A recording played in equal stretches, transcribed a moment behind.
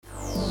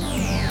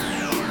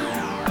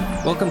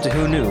Welcome to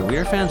Who Knew. We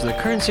are fans of the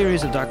current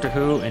series of Doctor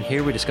Who, and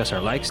here we discuss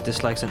our likes,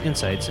 dislikes, and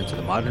insights into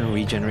the modern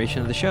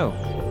regeneration of the show.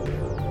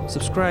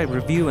 Subscribe,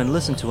 review, and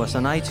listen to us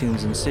on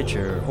iTunes and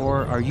Stitcher,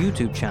 or our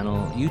YouTube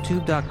channel,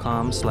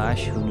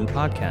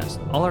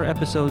 youtube.com/WhoKnewPodcast. All our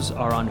episodes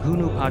are on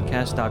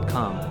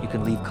WhoKnewPodcast.com. You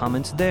can leave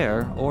comments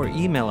there, or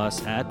email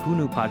us at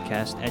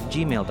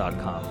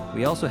WhoKnewPodcast@gmail.com.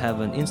 We also have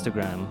an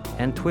Instagram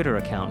and Twitter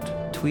account.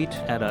 Tweet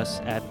at us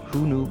at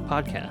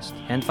WhoKnewPodcast,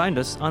 and find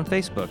us on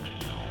Facebook.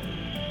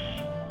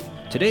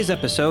 Today's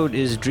episode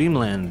is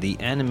Dreamland, the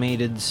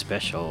animated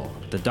special.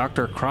 The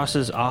Doctor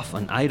crosses off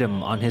an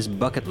item on his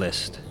bucket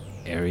list,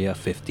 Area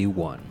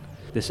 51.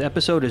 This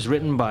episode is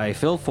written by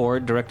Phil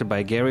Ford, directed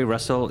by Gary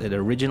Russell. It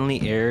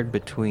originally aired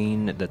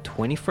between the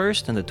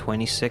 21st and the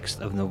 26th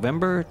of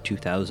November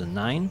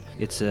 2009.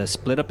 It's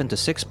split up into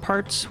 6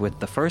 parts, with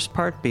the first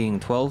part being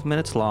 12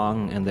 minutes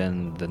long and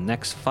then the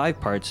next 5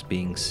 parts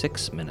being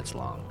 6 minutes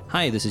long.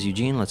 Hi, this is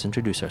Eugene. Let's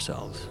introduce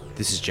ourselves.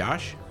 This is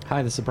Josh.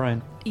 Hi, this is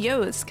Brian.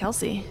 Yo, it's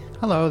Kelsey.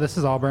 Hello, this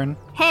is Auburn.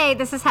 Hey,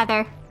 this is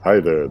Heather. Hi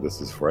there,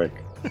 this is Frank.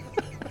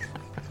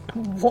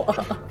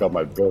 Got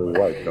my very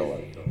white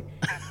going.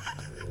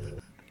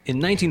 In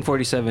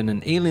 1947,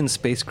 an alien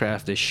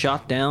spacecraft is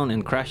shot down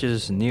and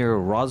crashes near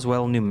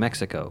Roswell, New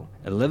Mexico.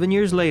 11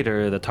 years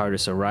later, the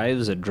TARDIS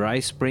arrives at Dry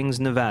Springs,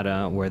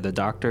 Nevada, where the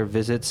Doctor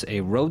visits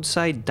a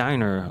roadside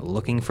diner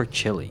looking for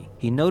chili.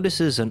 He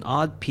notices an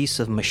odd piece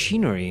of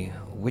machinery,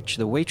 which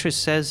the waitress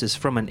says is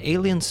from an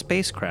alien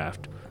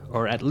spacecraft,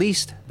 or at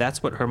least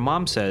that's what her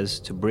mom says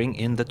to bring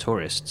in the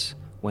tourists.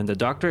 When the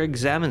Doctor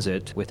examines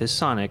it with his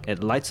sonic,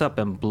 it lights up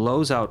and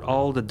blows out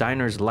all the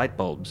diner's light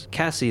bulbs.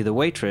 Cassie, the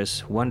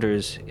waitress,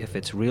 wonders if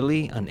it's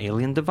really an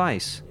alien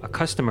device. A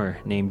customer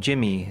named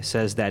Jimmy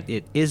says that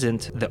it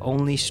isn't the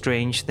only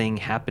strange thing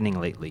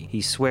happening lately. He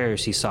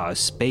swears he saw a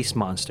space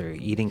monster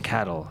eating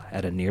cattle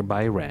at a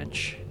nearby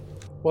ranch.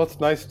 Well,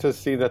 it's nice to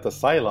see that the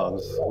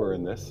Cylons were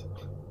in this.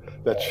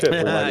 That ship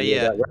reminded me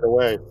of that right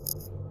away.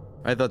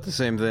 I thought the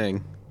same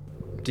thing.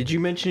 Did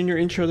you mention in your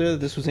intro there that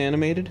this was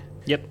animated?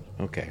 Yep.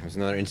 Okay, there's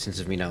another instance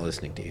of me not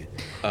listening to you.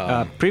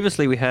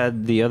 Previously, we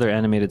had the other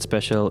animated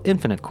special,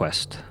 Infinite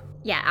Quest.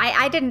 Yeah,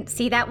 I didn't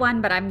see that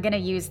one, but I'm going to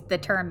use the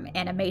term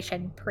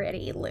animation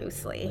pretty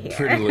loosely here.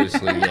 Pretty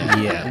loosely,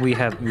 yeah.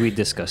 Yeah, we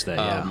discussed that,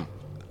 yeah.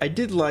 I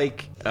did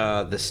like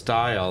the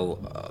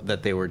style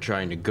that they were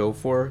trying to go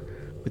for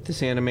with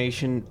this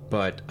animation,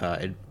 but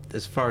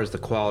as far as the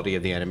quality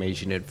of the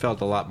animation, it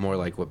felt a lot more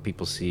like what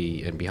people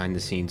see in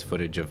behind-the-scenes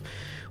footage of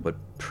what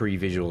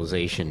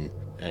pre-visualization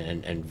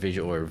and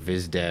visual or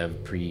viz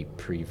dev,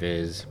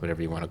 pre-viz,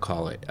 whatever you want to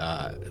call it.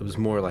 It was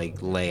more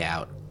like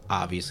layout,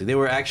 obviously. There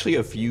were actually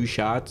a few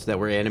shots that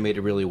were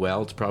animated really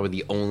well. It's probably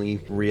the only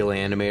real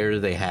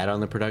animator they had on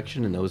the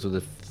production, and those were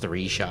the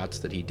 3 shots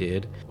that he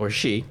did, or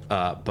she.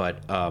 But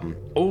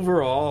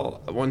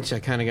overall, once I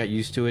kind of got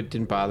used to it, it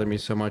didn't bother me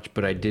so much,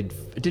 but it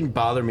didn't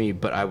bother me,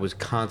 but I was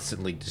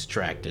constantly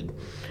distracted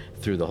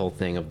through the whole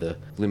thing of the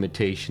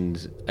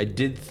limitations. I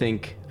did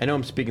think, I know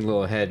I'm speaking a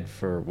little ahead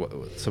for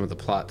some of the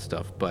plot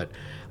stuff, but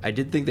I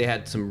did think they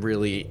had some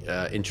really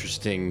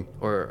interesting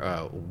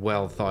or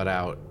well thought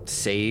out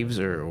saves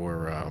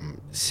or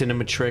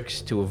cinema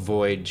tricks to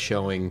avoid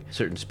showing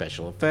certain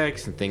special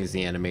effects and things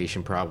the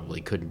animation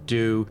probably couldn't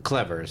do.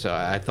 Clever. So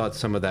I thought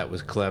some of that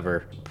was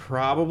clever.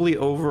 Probably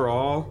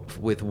overall,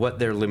 with what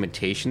their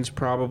limitations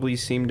probably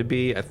seem to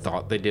be, I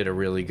thought they did a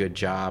really good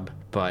job.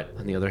 But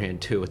on the other hand,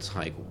 too, it's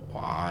like,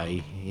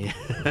 why?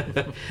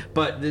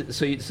 But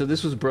so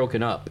this was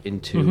broken up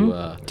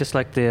into just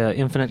like the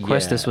Infinite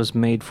Quest, this was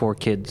made for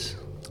kids.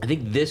 I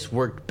think this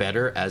worked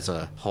better as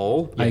a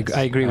whole. Yes.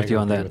 I agree with you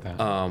on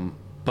that.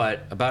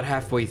 But about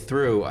halfway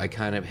through, I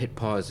kind of hit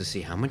pause to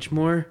see how much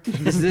more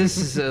is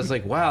this. I was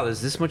like, wow,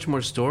 is this much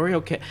more story?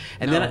 Okay,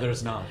 and no, then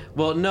there's not.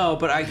 Well, no,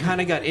 but I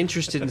kind of got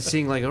interested in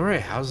seeing like, all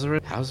right, how's the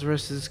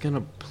rest of this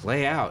gonna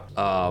play out?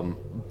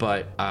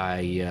 But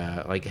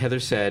I, like Heather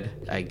said,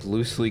 I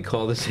loosely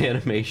call this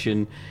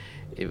animation,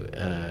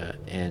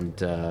 and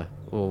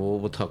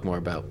we'll talk more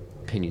about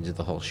opinions of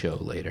the whole show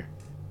later.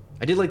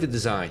 I did like the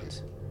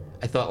designs.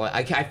 I thought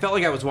I felt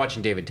like I was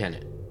watching David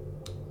Tennant.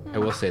 I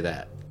will say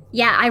that.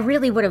 Yeah, I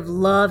really would have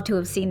loved to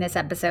have seen this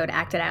episode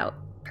acted out,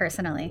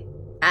 personally.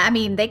 I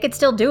mean, they could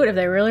still do it if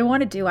they really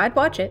wanted to. I'd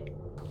watch it.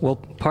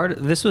 Well,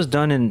 this was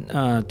done in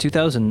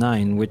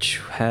 2009, which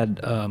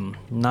had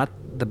not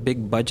the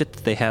big budget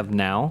that they have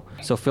now.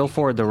 So Phil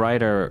Ford, the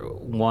writer,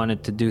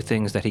 wanted to do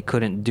things that he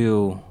couldn't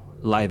do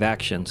live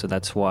action. So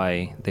that's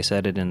why they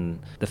set it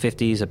in the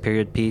 50s, a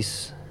period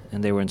piece.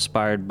 And they were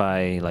inspired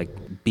by like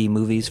B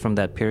movies from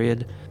that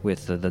period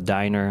with the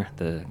diner,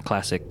 the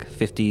classic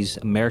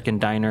 50s American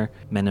diner,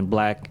 Men in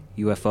Black,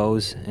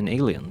 UFOs, and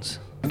aliens.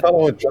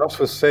 Following what Josh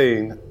was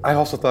saying, I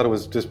also thought it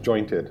was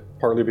disjointed,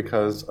 partly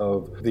because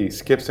of the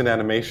skips in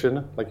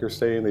animation, like you're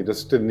saying. They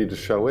just didn't need to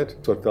show it,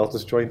 so it felt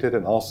disjointed.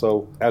 And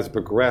also, as it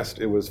progressed,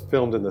 it was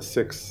filmed in the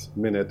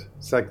 6-minute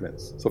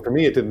segments. So for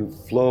me, it didn't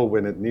flow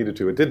when it needed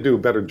to. It did do a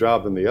better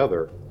job than the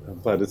other,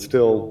 but it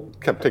still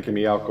kept taking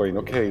me out going,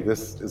 okay,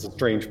 this is a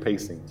strange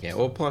pacing. Yeah,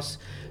 well, plus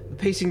The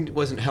pacing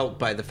wasn't helped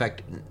by the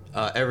fact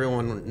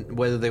everyone,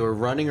 whether they were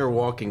running or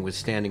walking, was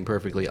standing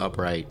perfectly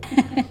upright.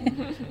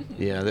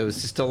 Yeah, there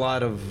was just a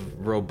lot of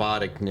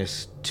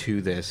roboticness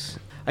to this.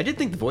 I did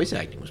think the voice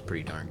acting was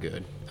pretty darn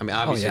good. I mean,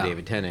 obviously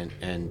David Tennant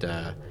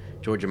and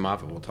Georgia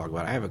Moffat we'll talk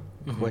about. I have a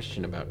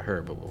question about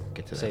her, but we'll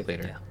get to that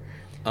later.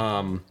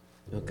 Yeah.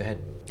 Go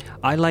ahead.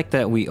 I like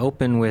that we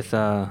open with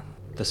the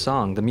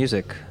song, the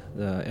music,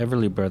 the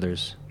Everly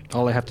Brothers.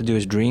 All I have to do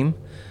is dream.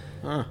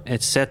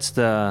 It sets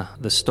the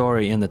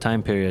story in the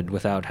time period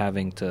without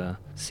having to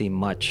see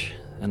much,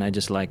 and I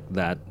just like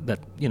that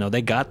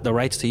they got the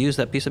rights to use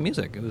that piece of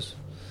music.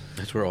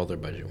 That's where all their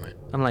budget went.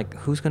 I'm like,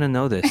 who's gonna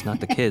know this? Not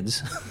the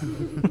kids.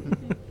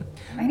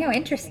 I know,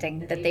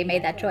 interesting that they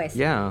made that choice.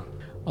 Yeah.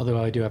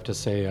 Although I do have to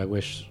say, I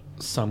wish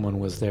someone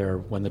was there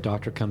when the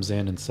doctor comes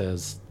in and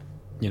says,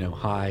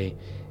 hi,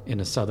 in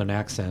a southern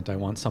accent. I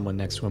want someone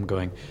next to him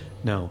going,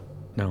 no,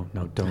 don't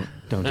do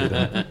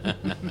that.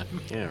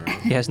 Yeah,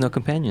 right. He has no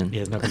companion. He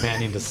has no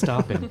companion to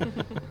stop him.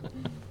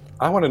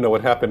 I want to know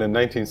what happened in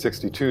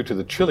 1962 to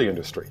the chili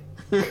industry.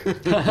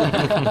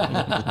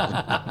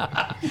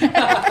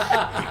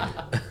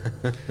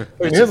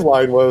 His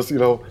line was,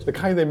 the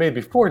kind they made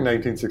before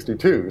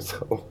 1962,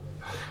 so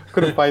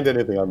couldn't find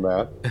anything on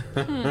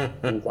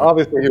that.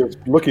 Obviously, he was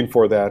looking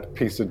for that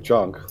piece of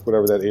junk,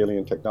 whatever that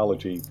alien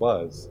technology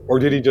was. Or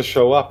did he just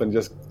show up and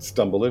just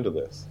stumble into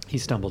this? He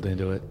stumbled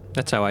into it.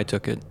 That's how I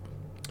took it.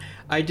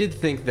 I did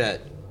think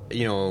that,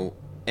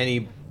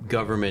 any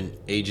government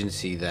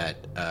agency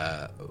that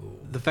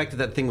the fact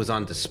that thing was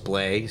on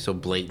display so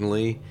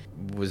blatantly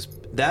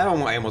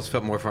I almost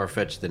felt more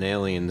far-fetched than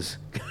aliens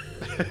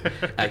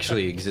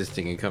actually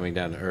existing and coming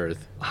down to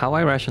Earth. How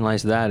I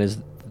rationalized that is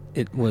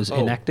it was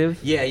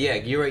inactive. Yeah,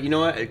 you're right. You know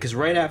what? Because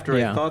right after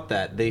I thought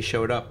that, they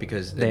showed up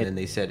because then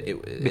they said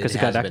it got has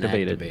been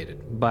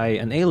activated by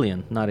an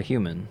alien, not a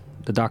human.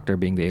 The doctor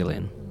being the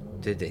alien.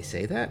 Did they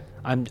say that?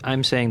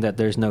 I'm saying that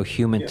there's no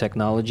human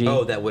technology.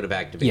 Oh, that would have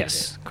activated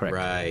Yes, it. correct.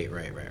 Right.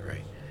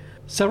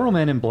 Several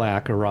men in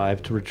black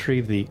arrive to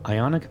retrieve the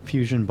ionic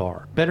fusion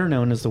bar, better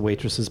known as the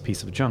waitress's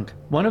piece of junk.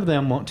 One of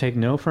them won't take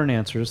no for an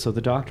answer, so the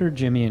doctor,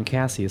 Jimmy, and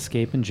Cassie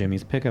escape in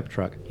Jimmy's pickup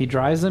truck. He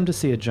drives them to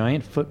see a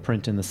giant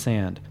footprint in the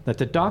sand that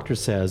the doctor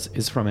says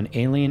is from an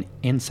alien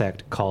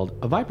insect called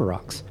a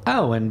Viperox.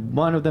 Oh, and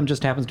one of them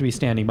just happens to be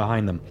standing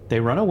behind them. They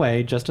run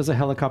away just as a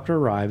helicopter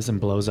arrives and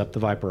blows up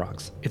the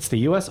Viperox. It's the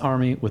U.S.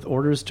 Army with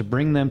orders to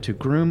bring them to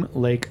Groom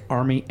Lake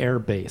Army Air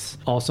Base,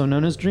 also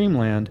known as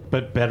Dreamland,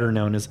 but better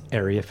known as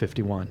Area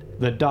 51.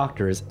 The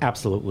doctor is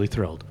absolutely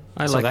thrilled.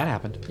 So that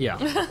happened. Yeah.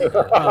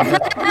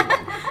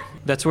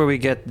 That's where we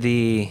get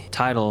the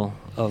title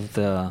of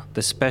the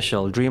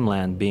special,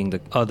 Dreamland, being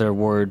the other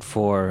word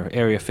for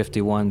Area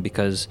 51,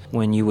 because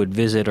when you would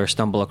visit or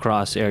stumble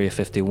across Area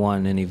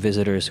 51, any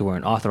visitors who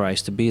weren't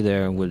authorized to be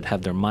there would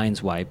have their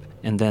minds wiped,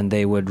 and then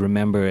they would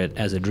remember it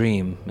as a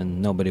dream,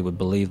 and nobody would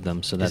believe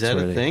them. So that's Is that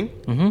where a thing?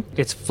 Mm-hmm.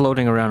 It's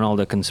floating around all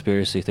the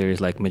conspiracy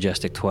theories like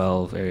Majestic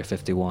 12, Area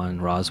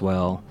 51,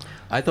 Roswell.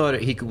 I thought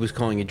he was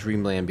calling it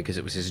Dreamland because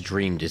it was his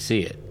dream to see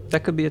it.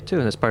 That could be it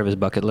too. That's part of his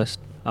bucket list.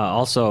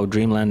 Also,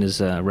 Dreamland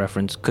is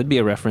could be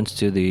a reference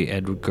to the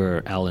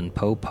Edgar Allan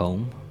Poe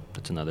poem.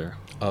 That's another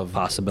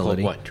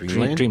possibility. Called what?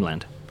 Dreamland?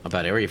 Dreamland.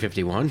 About Area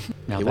 51?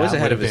 Now He that was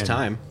ahead would of have his been-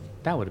 time.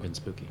 That would have been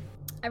spooky.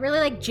 I really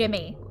like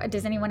Jimmy.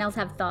 Does anyone else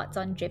have thoughts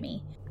on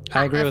Jimmy?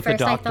 I agree At with the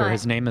first I doctor. thought-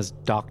 His name is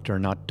Doctor,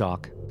 not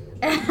Doc.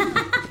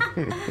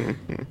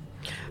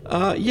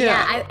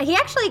 Yeah. He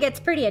actually gets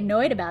pretty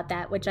annoyed about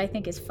that, which I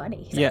think is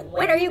funny. He's Yeah. like,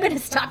 when are you going to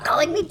stop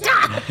calling me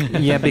Doc?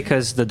 Yeah,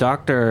 because the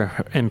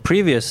Doctor, in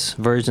previous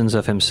versions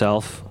of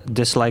himself,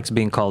 dislikes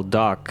being called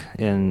Doc.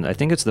 And I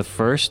think it's the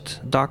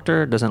first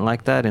Doctor doesn't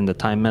like that in the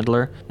Time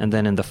Meddler, and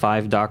then in the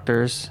 5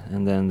 Doctors,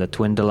 and then the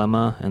Twin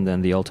Dilemma, and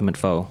then the Ultimate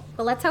Foe.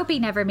 Well, let's hope he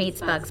never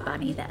meets Bugs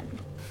Bunny then.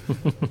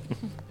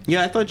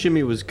 Yeah, I thought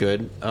Jimmy was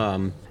good.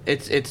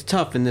 It's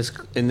tough in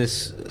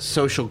this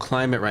social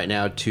climate right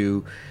now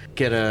to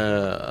get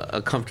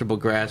a comfortable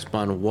grasp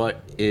on what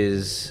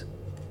is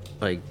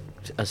like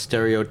a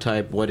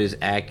stereotype, what is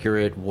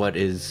accurate, what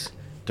is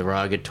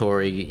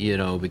derogatory,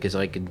 because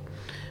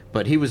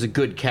but he was a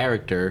good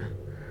character.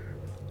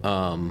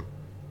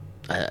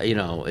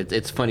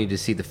 It's funny to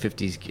see the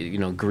 50s,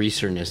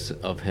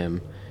 greaserness of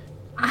him.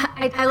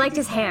 I liked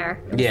his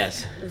hair.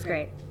 Yes. It was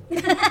great.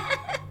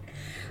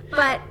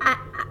 But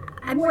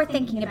I'm more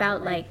thinking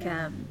about,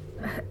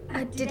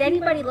 did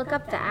anybody look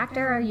up the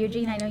actor? Or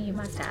Eugene, I know you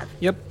must have.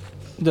 Yep.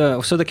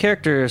 So the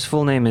character's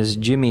full name is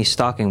Jimmy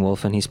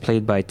Stockingwolf, and he's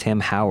played by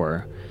Tim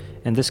Hauer.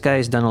 And this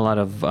guy's done a lot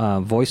of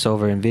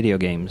voiceover in video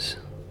games.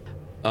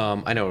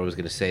 I know what I was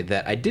going to say.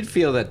 That I did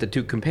feel that the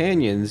two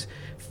companions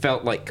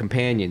felt like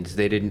companions.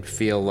 They didn't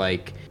feel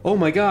like, oh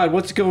my God,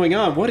 what's going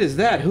on? What is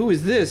that? Who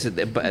is this?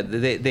 But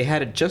they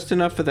had just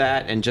enough of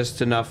that and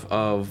just enough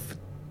of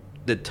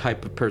the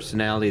type of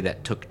personality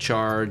that took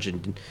charge,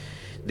 and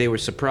they were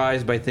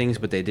surprised by things,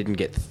 but they didn't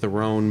get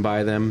thrown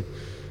by them.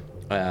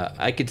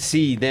 I could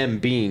see them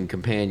being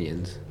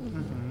companions.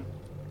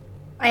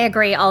 I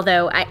agree,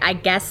 although I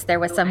guess there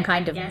was some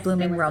kind of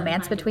blooming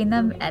romance between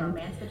them, and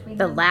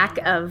the lack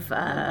of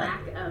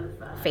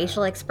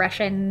facial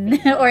expression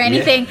or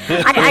anything.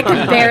 I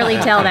could barely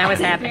tell that was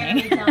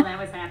happening.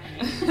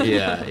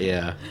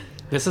 Yeah.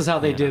 This is how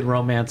they did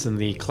romance in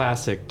the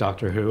classic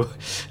Doctor Who.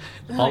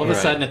 All of a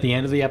sudden, at the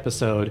end of the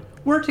episode,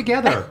 we're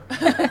together.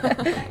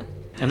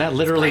 And that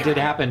literally did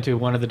happen to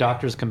one of the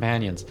Doctor's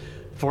companions.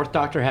 Fourth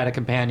Doctor had a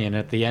companion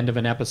at the end of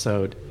an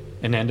episode,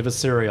 an end of a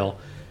serial.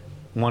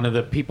 One of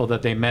the people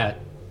that they met,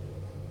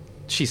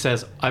 she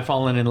says, I've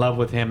fallen in love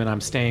with him and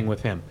I'm staying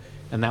with him.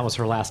 And that was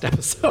her last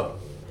episode.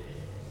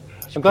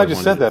 I'm glad you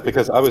said that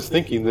because I was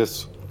thinking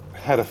this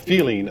had a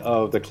feeling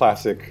of the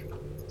classic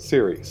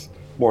series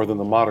more than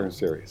the modern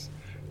series.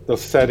 The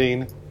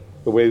setting,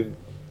 the way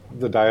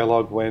the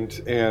dialogue went,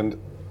 and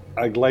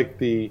I like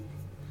the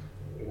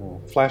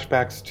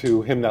flashbacks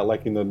to him not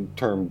liking the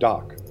term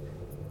doc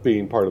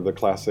being part of the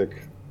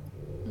classic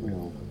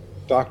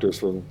doctors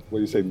from, what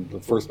do you say, the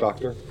first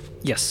Doctor?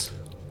 Yes.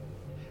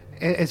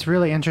 It's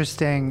really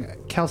interesting.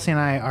 Kelsey and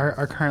I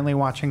are currently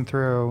watching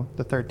through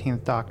the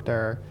 13th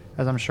Doctor,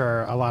 as I'm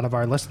sure a lot of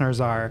our listeners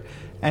are.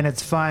 And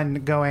it's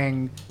fun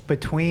going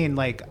between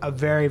like a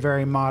very,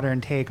 very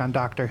modern take on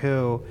Doctor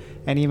Who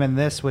and even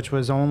this, which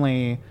was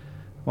only,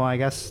 well, I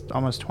guess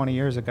almost 20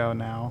 years ago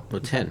now.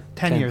 Well, 10.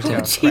 10 years ago.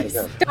 Jeez,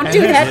 don't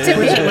do that to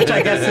me. Which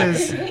I guess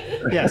is,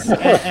 yes.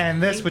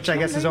 And this, which I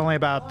guess is only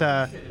about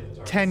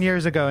 10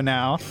 years ago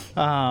now.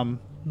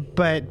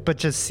 But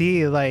just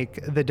see like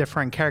the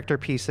different character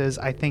pieces.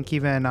 I think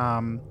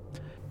even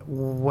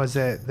was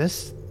it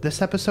this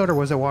episode or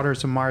was it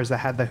Waters of Mars that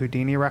had the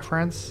Houdini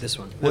reference? This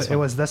one. It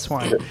was this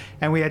one,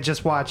 and we had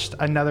just watched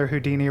another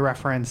Houdini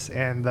reference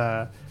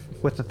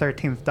with the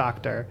 13th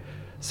Doctor.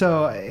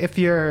 So if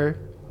you're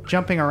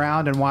jumping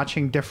around and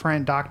watching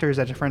different Doctors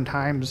at different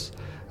times,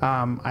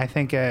 I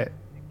think it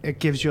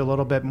gives you a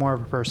little bit more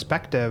of a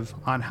perspective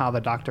on how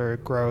the Doctor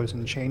grows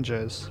and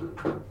changes.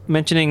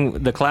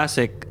 Mentioning the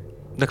classic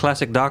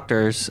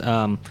Doctors,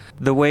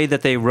 the way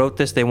that they wrote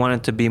this, they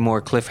wanted to be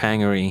more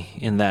cliffhangery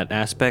in that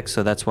aspect,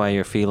 so that's why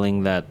you're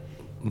feeling that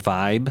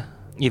vibe,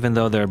 even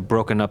though they're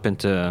broken up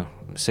into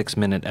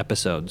 6-minute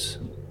episodes.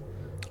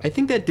 I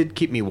think that did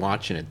keep me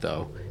watching it,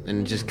 though,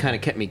 and just kind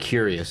of kept me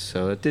curious,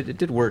 so it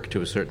did work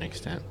to a certain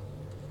extent.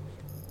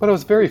 But it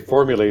was very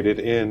formulated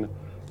in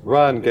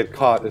run, get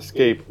caught,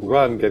 escape,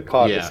 run, get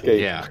caught,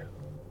 escape.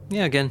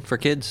 Yeah, again, for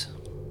kids.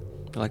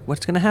 They're like,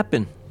 what's going to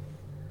happen?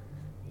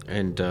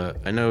 And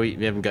I know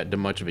you haven't gotten to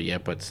much of it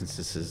yet, but since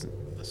this is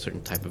a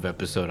certain type of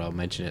episode, I'll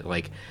mention it.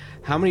 Like,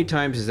 how many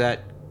times is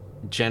that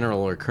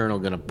general or colonel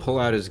going to pull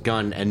out his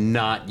gun and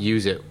not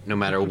use it no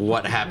matter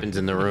what happens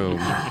in the room?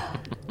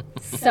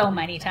 So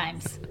many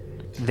times.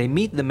 They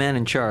meet the man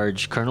in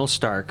charge, Colonel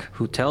Stark,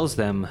 who tells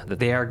them that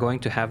they are going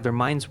to have their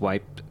minds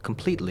wiped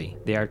completely.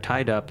 They are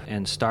tied up,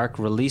 and Stark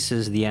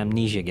releases the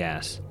amnesia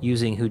gas.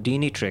 Using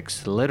Houdini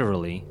tricks,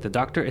 literally, the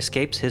Doctor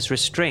escapes his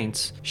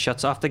restraints,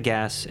 shuts off the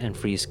gas, and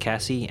frees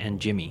Cassie and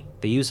Jimmy.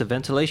 They use a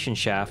ventilation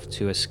shaft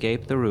to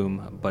escape the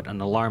room, but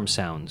an alarm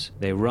sounds.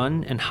 They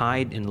run and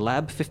hide in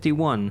Lab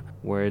 51,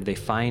 where they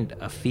find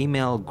a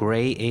female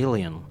gray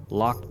alien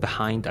locked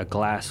behind a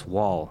glass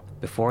wall.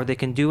 Before they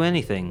can do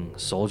anything,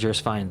 soldiers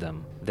find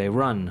them. They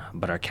run,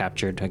 but are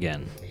captured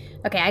again.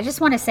 Okay, I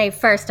just want to say,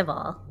 first of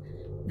all,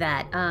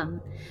 that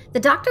the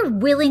Doctor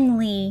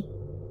willingly,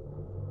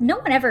 no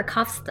one ever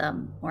cuffs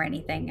them or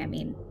anything. I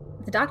mean,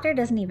 the Doctor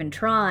doesn't even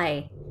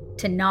try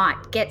to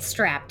not get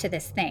strapped to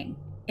this thing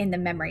in the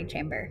memory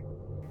chamber.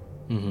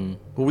 Mm-hmm.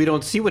 Well, we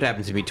don't see what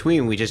happens in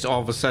between. We just,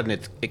 all of a sudden,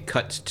 it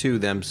cuts to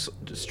them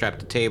strapped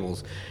to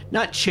tables.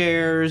 Not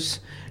chairs,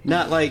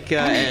 not like,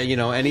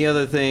 any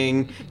other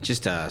thing.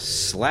 Just a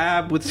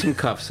slab with some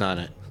cuffs on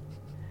it.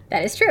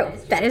 That is true.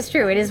 That is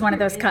true. It is one of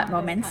those cut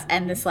moments,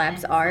 and the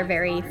slabs are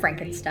very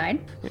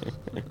Frankenstein.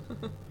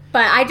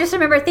 But I just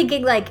remember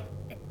thinking, like,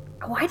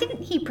 why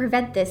didn't he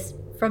prevent this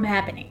from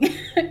happening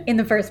in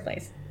the first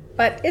place?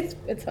 But it's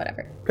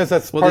whatever. Because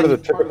that's part of the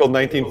typical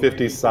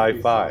 1950s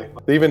sci-fi.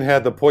 They even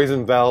had the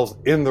poison valves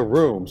in the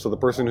room, so the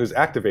person who's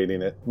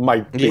activating it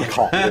might be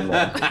caught in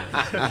there.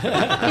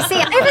 You see,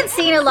 I haven't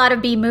seen a lot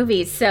of B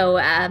movies, so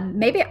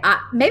maybe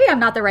I'm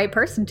not the right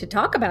person to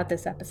talk about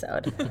this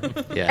episode.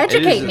 Yeah,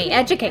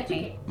 Educate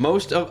me.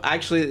 Most of,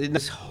 actually,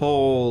 this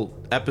whole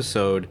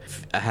episode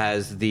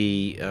has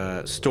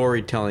the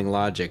storytelling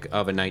logic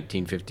of a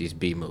 1950s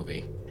B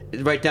movie.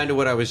 Right down to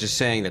what I was just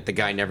saying, that the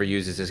guy never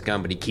uses his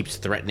gun, but he keeps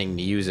threatening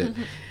to use it.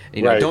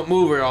 Right. Don't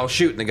move or I'll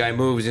shoot. And the guy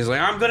moves, and he's like,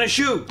 I'm going to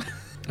shoot.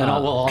 And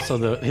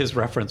also his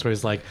reference where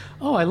he's like,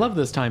 oh, I love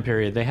this time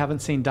period. They haven't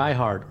seen Die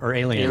Hard or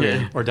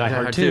Alien or Die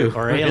Hard 2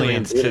 or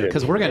Aliens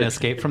because we're going to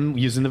escape from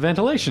using the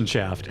ventilation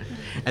shaft.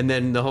 And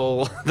then the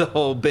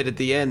whole bit at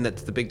the end,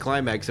 that's the big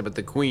climax about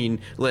the Queen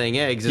laying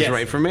eggs, is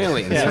right from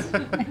Aliens. Yes.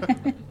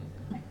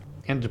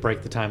 And to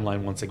break the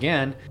timeline once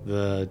again,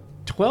 the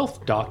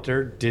 12th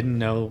Doctor didn't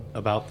know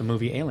about the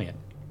movie Alien.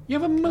 You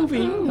have a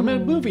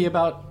movie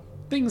about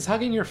things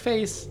hugging your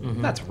face.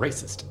 Mm-hmm. That's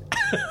racist.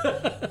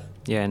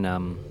 Yeah,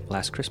 and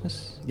Last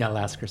Christmas? Yeah,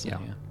 Last Christmas.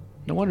 Yeah.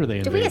 No wonder they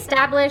Did we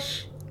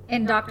establish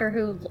in Doctor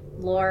Who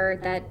lore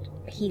that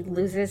he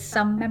loses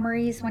some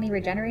memories when he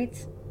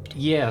regenerates?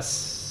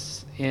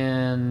 Yes,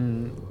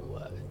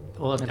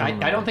 well,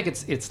 I don't think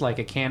it's like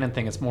a canon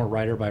thing. It's more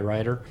writer by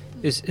writer.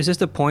 Is this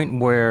the point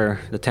where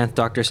the 10th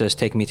Doctor says,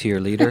 "Take me to your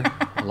leader,"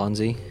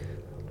 Alonzi?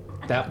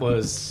 That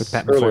was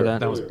Before Earlier.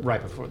 that? that was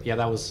right before. Yeah,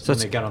 that was when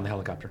they got on the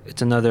helicopter.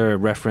 It's another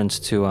reference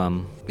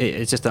to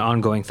it's just an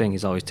ongoing thing.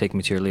 He's always taking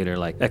me to your leader.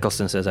 Like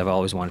Eccleston says, I've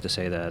always wanted to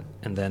say that,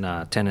 and then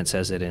Tennant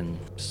says it in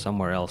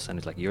somewhere else, and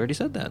he's like, you already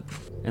said that.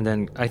 And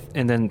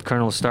then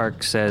Colonel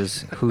Stark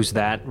says, who's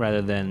that,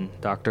 rather than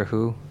Doctor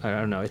Who. I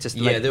don't know. It's just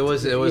Yeah, like, there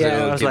was a little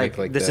I was gimmick like,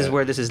 like this is that.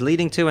 where this is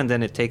leading to, and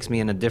then it takes me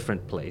in a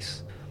different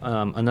place.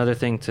 Another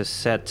thing to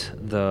set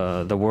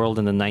the world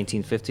in the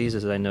 1950s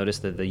is that I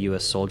noticed that the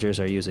U.S. soldiers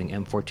are using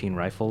M14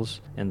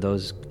 rifles, and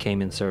those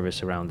came in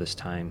service around this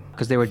time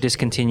because they were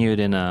discontinued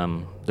in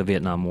the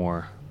Vietnam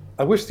War.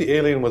 I wish the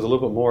alien was a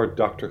little bit more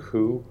Doctor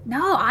Who.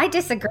 No, I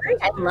disagree.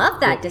 I love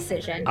that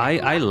decision.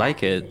 I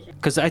like it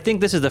because I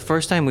think this is the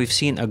first time we've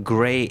seen a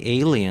gray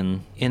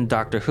alien in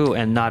Doctor Who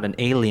and not an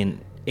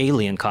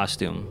alien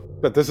costume.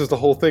 But this is the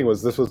whole thing.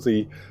 This was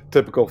the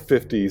typical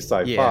 50s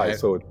sci-fi, Yeah.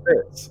 so it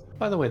fits.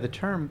 By the way, the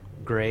term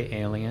 "gray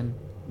alien,"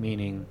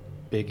 meaning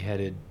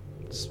big-headed,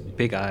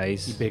 Big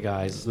eyes, big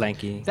eyes,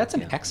 lanky. that's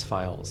an Yeah.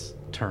 X-Files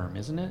term,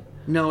 isn't it?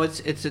 No, it's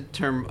a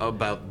term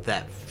about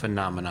that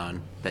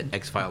phenomenon that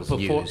X-Files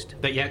used.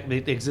 That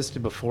it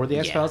existed before the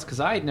X-Files, because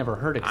I had never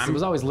heard it. 'Cause it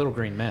was always little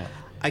green men.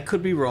 I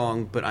could be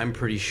wrong, but I'm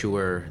pretty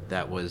sure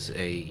that was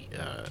a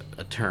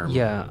term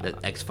Yeah. that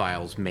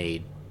X-Files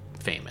made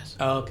famous.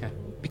 Oh, okay.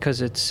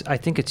 Because I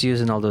think it's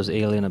used in all those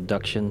alien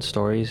abduction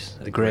stories.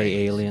 The gray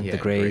Greys. alien, Yeah, the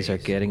Greys are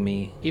Greys. getting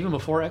me. Even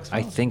before I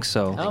X-Files. think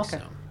so. Oh, okay.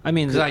 so. I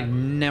mean, Because I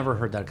never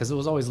heard that, because it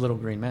was always little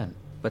green men.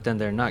 but then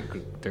they're not.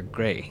 They're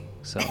gray.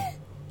 So,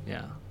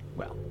 yeah.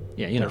 Well,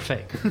 Yeah, you they're know.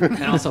 fake.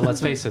 And also, let's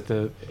face it,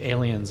 the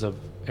aliens of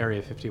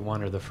Area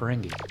 51 are the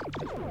Ferengi.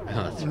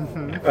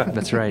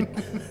 That's right.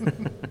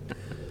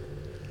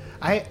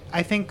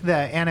 I think the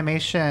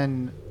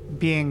animation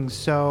being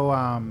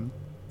so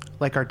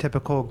like our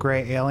typical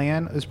gray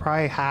alien is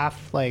probably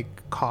half like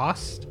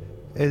cost,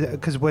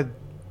 because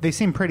they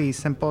seem pretty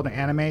simple to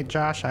animate.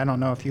 Josh, I don't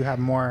know if you have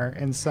more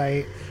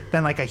insight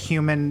than like a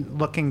human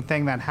looking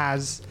thing that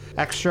has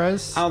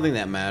extras. I don't think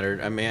that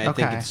mattered. I mean, I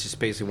think Okay. it's just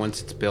basically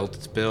once it's built,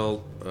 it's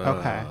built.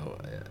 Okay.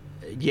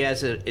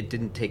 Yes, it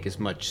didn't take as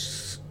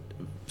much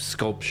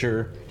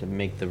sculpture to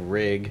make the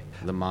rig,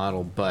 the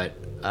model, but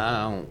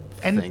I don't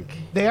And think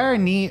they are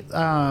neat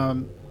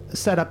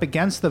set up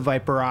against the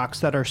Viper Rocks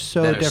that are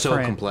so that are so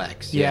different.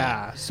 complex.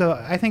 Yeah. So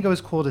I think it was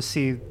cool to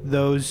see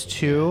those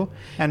two.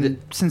 And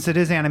since it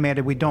is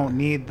animated, we don't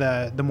need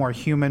the more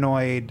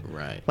humanoid,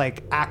 Right.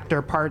 like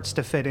actor parts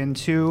to fit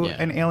into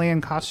Yeah. an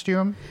alien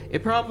costume.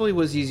 It probably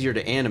was easier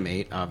to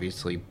animate,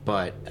 obviously,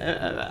 but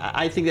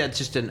I think that's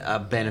just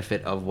a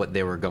benefit of what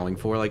they were going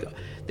for. Like,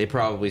 they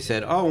probably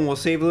said, "Oh, and we'll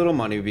save a little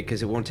money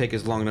because it won't take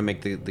as long to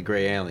make the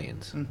gray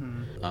aliens."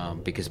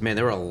 Because man,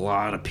 there were a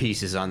lot of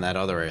pieces on that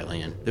other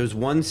alien. There was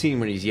one scene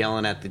when he's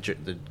yelling at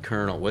the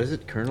colonel. What is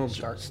it, Colonel?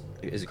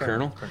 Is it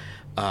Colonel?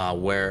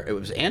 Where it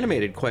was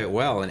animated quite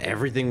well and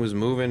everything was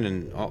moving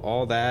and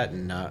all that.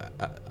 And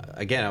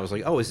again, I was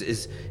like, "Oh,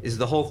 is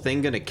the whole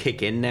thing gonna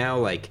kick in now?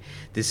 Like,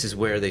 this is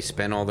where they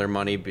spent all their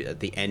money at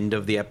the end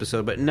of the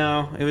episode?" But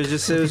no, it was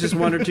just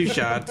one or two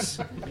shots.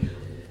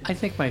 I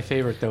think my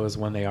favorite, though, is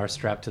when they are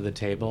strapped to the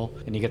table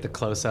and you get the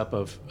close-up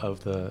of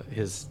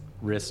his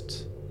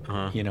wrist,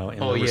 in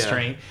Oh, the yeah.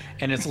 restraint.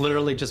 And it's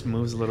literally just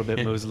moves a little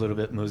bit, moves a little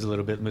bit, moves a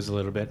little bit, moves a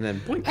little bit. And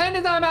then boink. And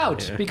then I'm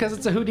out, because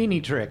it's a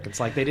Houdini trick. It's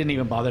like they didn't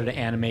even bother to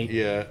animate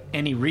Yeah.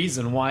 any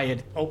reason why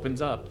it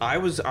opens up. I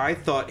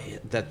thought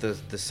that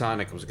the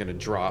Sonic was gonna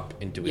drop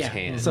into his Yeah,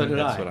 hand. so did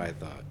That's I. what I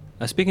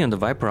thought. Speaking of the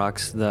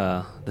Viperox,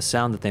 the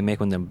sound that they make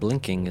when they're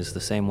blinking is the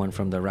same one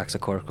from the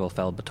Raxacorical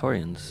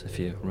Falbatorians, if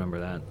you remember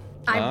that.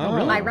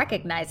 I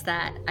recognize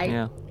that.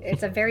 Yeah.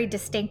 It's a very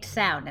distinct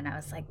sound, and I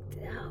was like,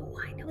 oh,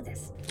 I know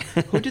this.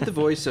 Who did the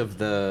voice of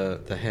the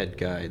head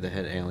guy, the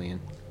head alien?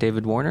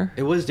 David Warner?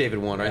 It was David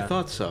Warner. I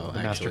thought so.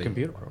 The Master actually.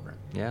 Computer Program.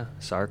 Yeah,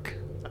 Sark.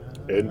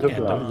 End of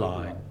End of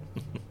line.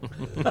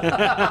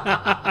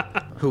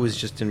 line. Who was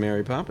just in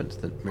Mary Poppins,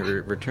 the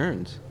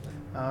Returns.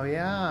 Oh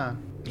yeah.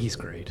 He's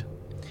great.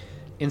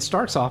 In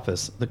Stark's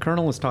office, the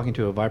Colonel is talking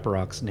to a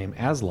Viperox named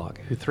Aslog,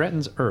 who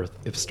threatens Earth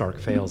if Stark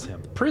fails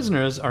him.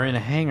 Prisoners are in a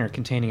hangar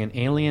containing an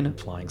alien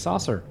flying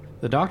saucer.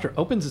 The Doctor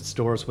opens its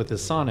doors with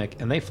his sonic,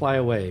 and they fly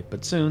away,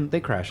 but soon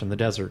they crash in the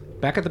desert.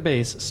 Back at the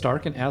base,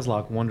 Stark and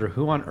Aslog wonder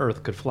who on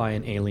Earth could fly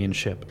an alien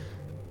ship.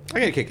 I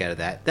get a kick out of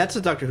that. That's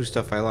the Doctor Who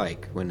stuff I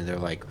like. When they're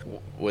like,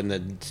 when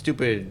the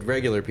stupid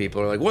regular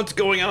people are like, "What's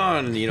going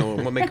on?" You know,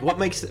 what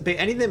makes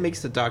anything that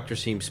makes the Doctor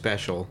seem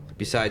special,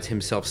 besides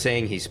himself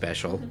saying he's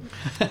special.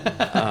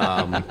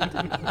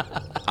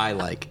 I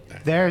like.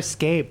 their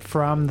escape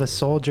from the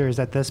soldiers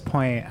at this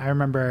point, I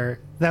remember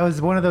that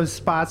was one of those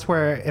spots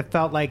where it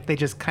felt like they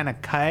just kind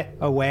of cut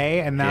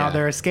away and now Yeah.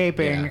 they're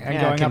escaping Yeah. and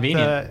Yeah, going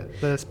convenient. up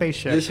the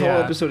spaceship. This whole Yeah.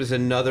 episode is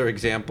another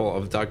example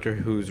of Doctor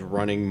Who's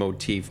running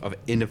motif of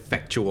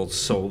ineffectual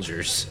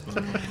soldiers.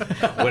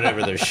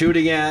 Whatever they're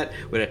shooting at,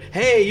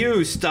 hey,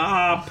 you,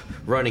 stop!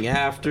 Running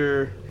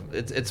after.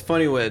 It's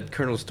funny what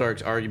Colonel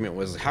Stark's argument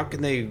was, how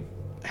can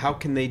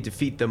they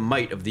defeat the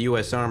might of the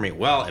U.S. Army?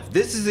 Well, if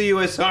this is the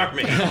U.S.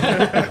 Army,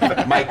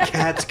 my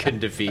cats can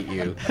defeat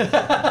you.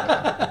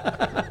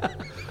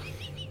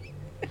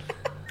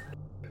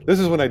 This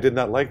is when I did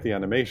not like the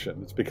animation.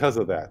 It's because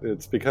of that.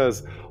 It's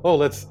because,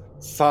 let's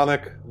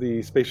sonic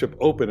the spaceship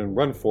open and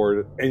run for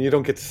it, and you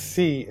don't get to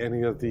see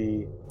any of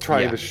the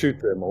trying Yeah. to shoot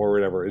them or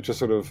whatever. It's just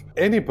sort of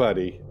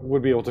anybody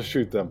would be able to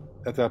shoot them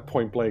at that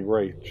point blank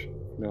range,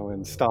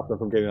 and stop them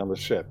from getting on the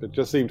ship. It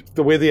just seemed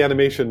the way the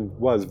animation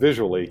was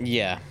visually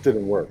Yeah.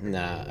 didn't work.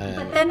 Nah.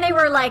 But then they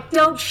were like,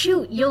 "Don't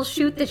shoot! You'll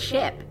shoot the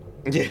ship."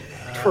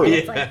 True.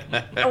 It's like,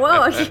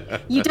 whoa,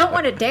 you don't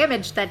want to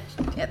damage that.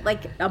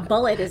 Like a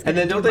bullet is. And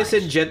then don't they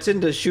send Jetson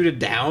to shoot it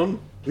down?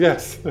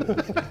 Yes.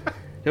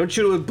 Don't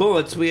shoot it with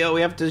bullets. We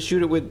have to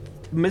shoot it with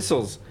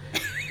missiles.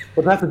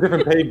 But that's a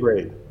different pay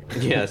grade.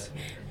 Yes.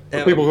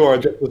 People who are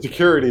just the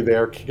security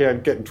there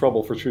can't get in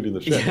trouble for shooting the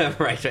ship. Yeah,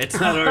 right.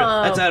 It's not our.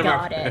 Oh, That's out of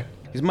got our. it.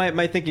 Because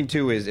my thinking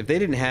too is if they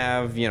didn't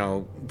have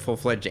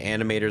full-fledged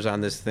animators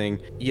on this thing,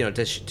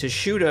 to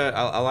shoot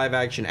a live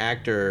action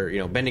actor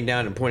bending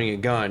down and pointing a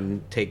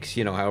gun takes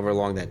however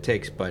long that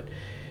takes, but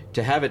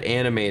to have it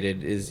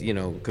animated is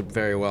could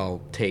very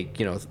well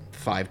take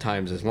 5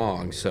 times as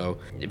long. So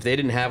if they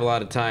didn't have a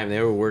lot of time,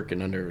 they were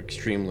working under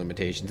extreme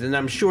limitations. And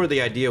I'm sure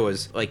the idea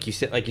was like you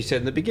said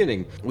in the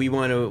beginning,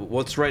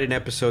 let's write an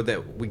episode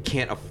that we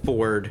can't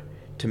afford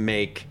to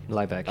make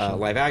Live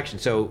action.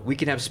 So we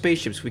can have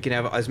spaceships, we can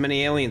have as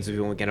many aliens as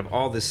we want, we can have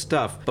all this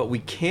stuff, but we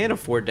can't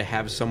afford to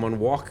have someone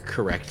walk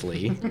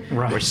correctly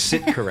Right. or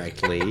sit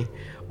correctly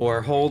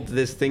or hold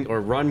this thing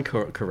or run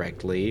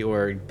correctly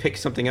or pick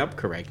something up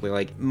correctly.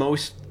 Like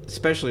most,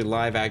 especially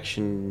live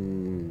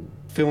action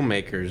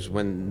filmmakers,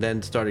 when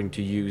then starting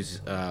to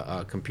use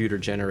computer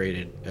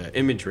generated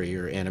imagery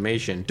or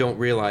animation, don't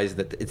realize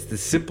that it's the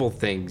simple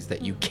things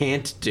that you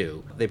can't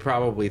do. They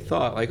probably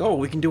thought like,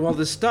 we can do all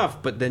this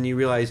stuff, but then you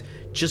realize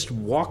just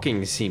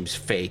walking seems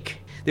fake.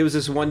 There was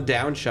this one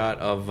down shot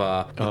of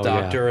the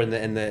Doctor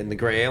and the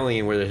gray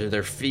alien where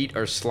their feet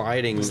are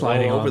sliding all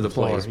over on the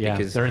floor. place Yeah,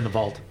 because they're in the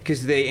vault.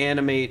 because they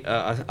animate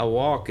a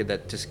walk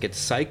that just gets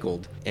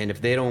cycled, and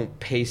if they don't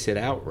pace it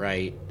out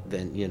right,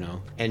 then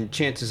and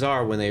chances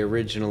are when they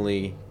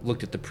originally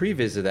looked at the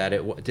previs of that,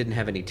 it didn't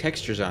have any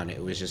textures on it.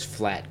 It was just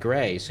flat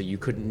gray, so you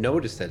couldn't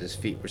notice that his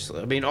feet were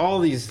I mean, all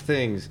these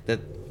things that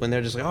when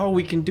they're just like,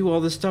 we can do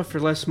all this stuff for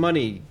less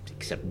money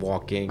except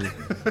walking.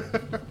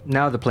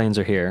 Now the planes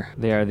are here.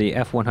 They are the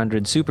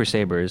F-100 Super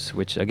Sabres,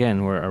 which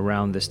again were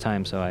around this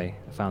time, so I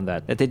found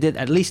that they did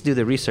at least do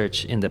the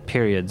research in the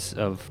periods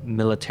of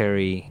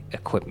military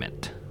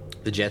equipment.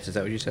 The jets, is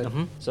that what you said?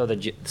 So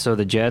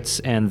the jets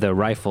and the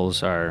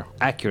rifles are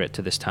accurate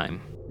to this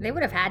time. They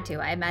would have had to.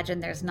 I imagine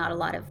there's not a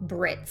lot of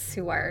Brits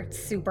who are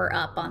super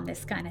up on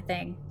this kind of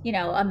thing.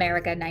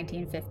 America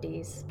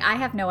 1950s. I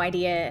have no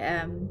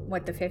idea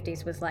what the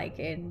 50s was like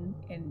in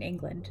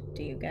England.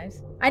 Do you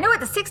guys? I know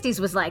what the 60s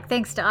was like,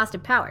 thanks to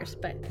Austin Powers,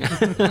 but...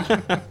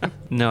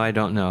 No, I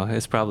don't know.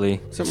 It's probably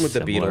Something with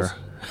the similar. Beatles.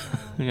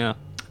 Yeah.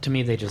 To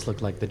me, they just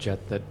look like the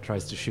jet that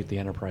tries to shoot the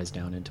Enterprise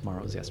down in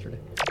Tomorrow's Yesterday.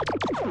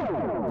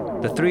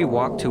 The three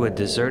walk to a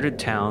deserted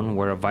town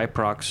where a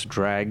Viprox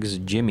drags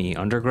Jimmy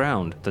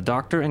underground. The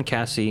Doctor and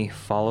Cassie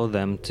follow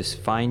them to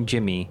find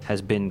Jimmy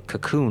has been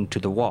cocooned to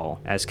the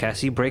wall. As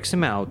Cassie breaks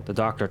him out, the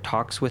Doctor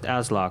talks with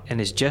Aslak and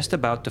is just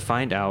about to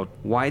find out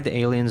why the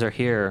aliens are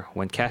here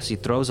when Cassie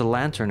throws a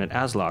lantern at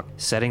Aslak,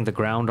 setting the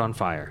ground on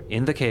fire.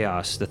 In the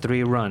chaos, the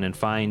three run and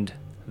find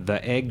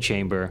the egg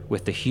chamber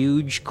with the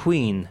huge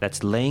queen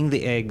that's laying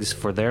the eggs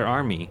for their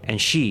army,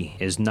 and she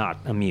is not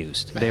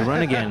amused. They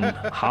run again,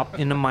 hop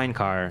in a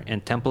minecar,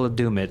 and Temple of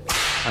Doom it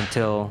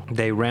until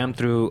they ram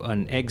through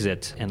an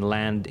exit and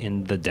land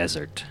in the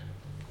desert.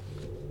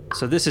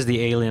 So this is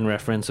the alien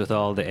reference with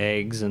all the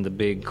eggs and the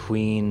big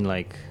queen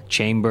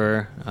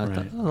chamber.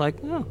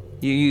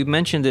 You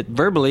mentioned it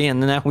verbally,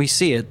 and now we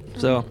see it.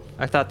 So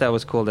I thought that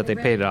was cool that they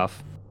paid it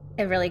off.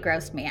 It really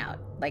grossed me out.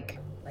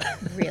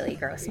 Really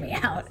grossed me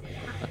out.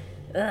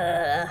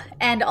 Ugh.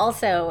 And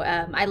also,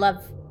 I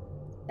love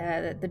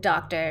the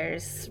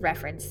Doctor's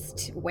reference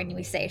to when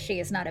we say she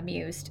is not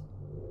amused.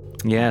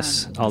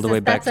 Yes, all the says way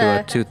back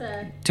that's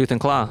to tooth and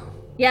claw.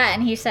 Yeah,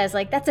 and he says,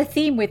 that's a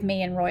theme with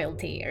me in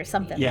royalty or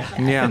something like that.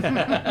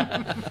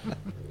 Yeah.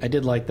 I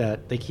did like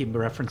that. They keep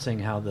referencing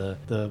how the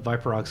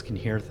Viperox can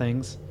hear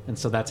things, and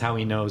so that's how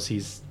he knows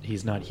he's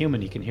not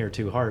human. He can hear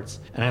two hearts.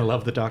 And I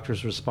love the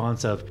Doctor's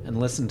response of, and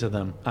listen to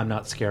them, I'm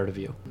not scared of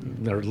you.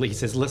 Or he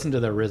says, listen to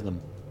their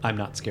rhythm, I'm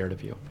not scared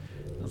of you.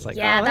 I was like,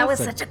 Yeah, oh, that was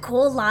that's such a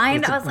cool line.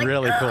 it's I a was like,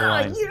 really cool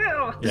line.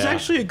 yeah. There's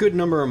actually a good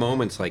number of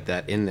moments like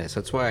that in this.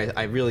 That's why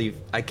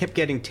I kept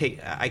getting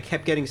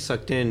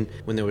sucked in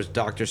when there was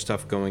Doctor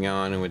stuff going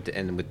on,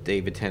 and with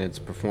David Tennant's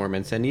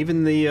performance, and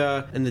even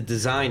the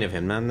design of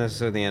him, not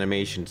necessarily the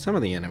animation, some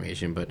of the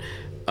animation, but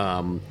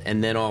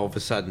and then all of a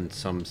sudden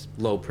some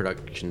low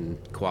production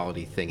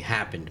quality thing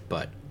happened.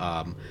 But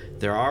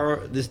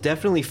this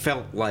definitely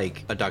felt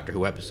like a Doctor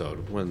Who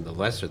episode, one of the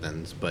lesser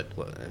thans, but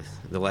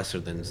the lesser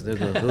thans,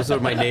 those are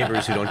my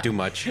neighbors who don't do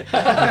much.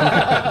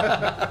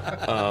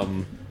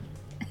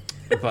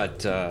 But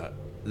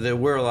there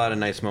were a lot of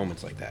nice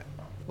moments like that.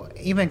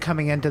 Even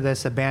coming into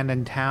this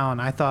abandoned town,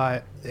 I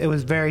thought it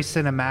was very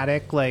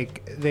cinematic.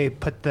 Like they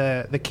put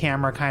the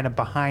camera kind of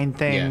behind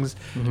things,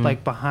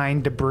 like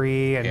behind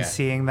debris, and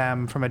seeing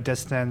them from a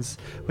distance,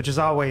 which is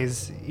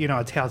always,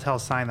 a telltale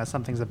sign that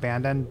something's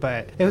abandoned.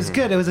 But it was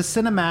good. It was a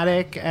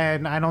cinematic,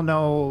 and I don't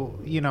know,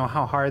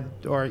 how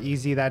hard or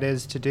easy that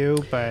is to do,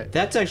 but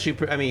That's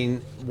actually,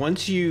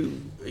 once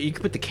you can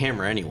put the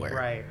camera anywhere.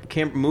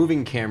 Right.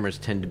 Moving cameras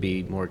tend to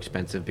be more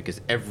expensive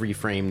because every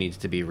frame needs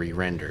to be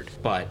re-rendered.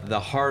 But the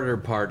harder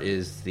part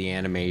is the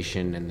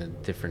animation and the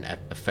different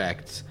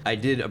effects. I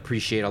did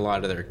appreciate a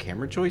lot of their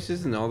camera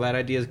choices and all that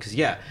ideas because,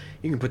 you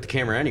can put the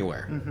camera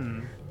anywhere. What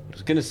I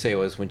was going to say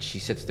was when she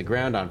sets the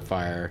ground on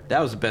fire, that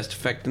was the best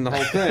effect in the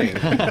whole thing.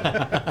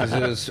 Because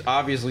it was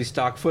obviously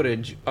stock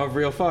footage of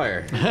real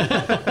fire.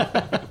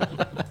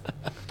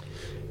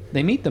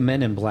 They meet the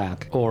Men in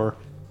Black, or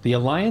the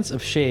Alliance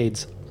of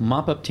Shades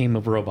mop-up team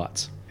of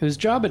robots, whose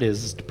job it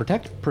is to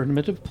protect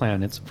primitive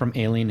planets from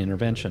alien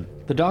intervention.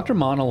 The Doctor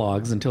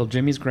monologues until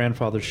Jimmy's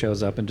grandfather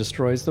shows up and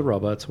destroys the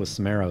robots with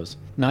some arrows.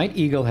 Night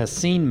Eagle has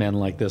seen men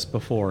like this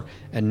before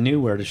and knew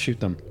where to shoot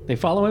them. They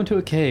follow him to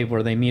a cave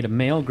where they meet a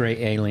male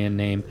gray alien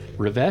named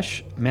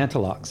Ravesh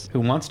Mantalox, who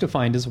wants to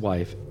find his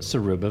wife,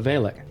 Saruba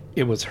Valek.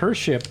 It was her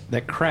ship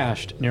that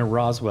crashed near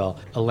Roswell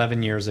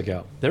 11 years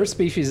ago. Their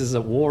species is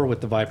at war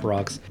with the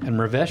Viperox, and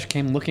Ravesh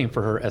came looking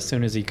for her as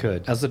soon as he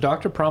could. As the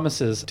Doctor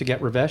promises to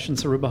get Ravesh and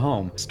Saruba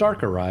home,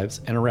 Stark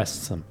arrives and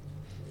arrests them.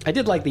 I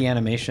did like the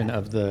animation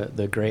of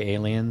the gray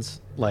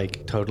aliens,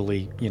 like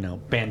totally,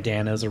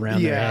 bandanas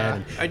around their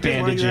head, I and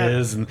did like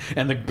bandages,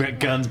 and the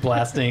guns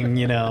blasting,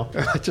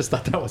 I just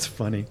thought that was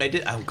funny. I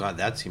did. Oh god,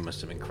 that scene must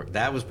have been.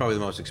 That was probably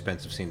the most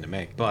expensive scene to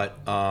make. But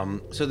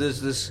so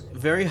there's this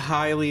very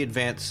highly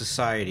advanced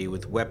society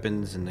with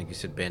weapons and, like you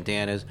said,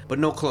 bandanas, but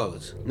no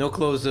clothes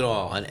at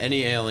all on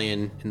any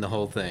alien in the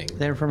whole thing.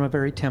 They're from a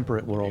very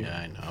temperate world. Yeah,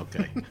 I know.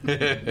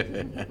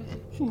 Okay.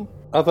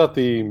 I thought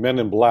the Men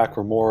in Black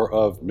were more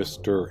of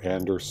Mr.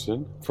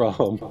 Anderson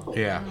from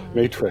Yeah.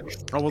 Matrix.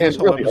 Oh, well, this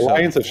And whole really, episode-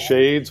 Alliance of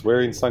Shades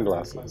wearing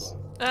sunglasses.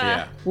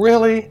 Yeah.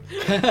 Really?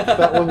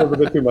 That one was a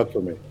bit too much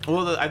for me.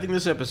 Well, I think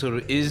this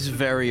episode is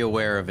very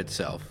aware of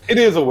itself. It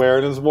is aware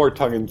and it's more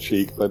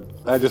tongue-in-cheek, but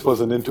I just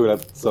wasn't into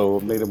it, so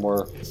it made it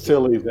more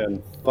silly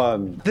than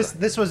fun.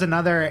 This was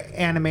another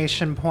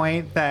animation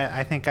point that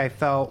I think I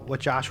felt what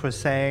Josh was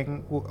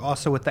saying,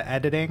 also with the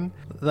editing.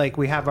 Like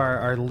we have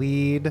our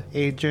lead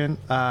agent,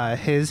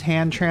 his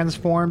hand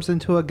transforms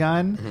into a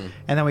gun,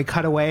 and then we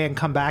cut away and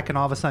come back, and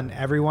all of a sudden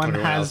everyone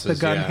has the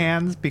else's, gun yeah.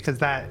 hands, because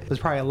that was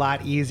probably a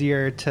lot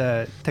easier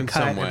to cut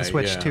some way, and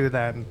switch yeah. to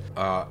than.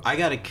 I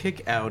got a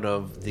kick out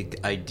of the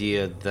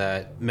idea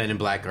that Men in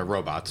Black are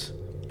robots,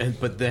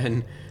 but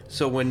then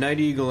so when Night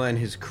Eagle and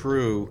his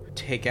crew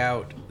take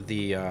out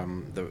the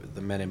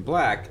Men in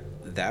Black,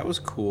 that was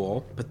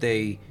cool, but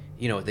they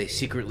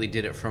secretly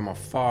did it from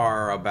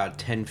afar, about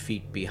 10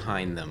 feet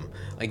behind them,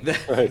 like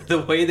that. Right. The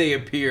way they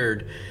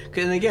appeared,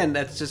 and again,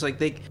 that's just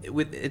like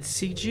it's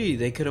CG.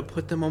 They could have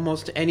put them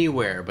almost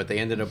anywhere, but they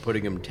ended up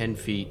putting them 10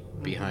 feet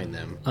behind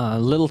them. A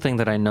little thing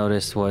that I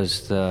noticed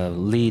was the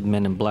lead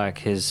Men in Black,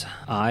 his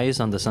eyes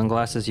on the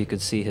sunglasses, you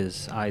could see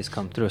his eyes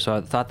come through. So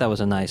I thought that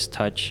was a nice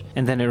touch.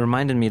 And then it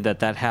reminded me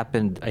that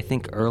happened, I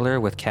think,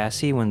 earlier with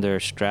Cassie when they're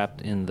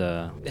strapped in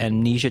the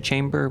amnesia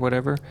chamber,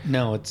 whatever.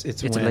 No, it's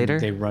when later?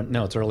 they run.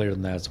 No, it's earlier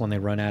than that. It's when they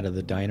run out of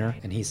the diner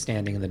and he's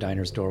standing in the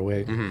diner's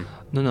doorway.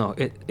 No,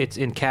 it's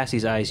in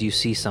Cassie's eyes. You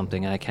see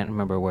something, and I can't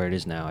remember where it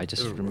is now. I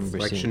just remember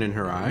Reflection seeing in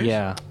her eyes.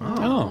 Yeah,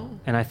 Oh,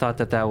 and I thought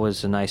that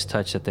was a nice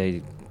touch that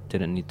they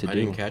didn't need to I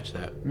do. didn't catch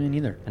that. me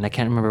neither. And I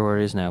can't remember where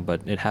it is now,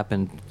 but it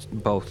happened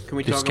both. Can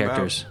we his talk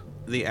characters.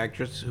 about the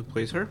actress who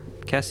plays her?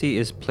 Cassie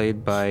is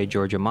played by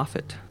Georgia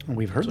Moffat.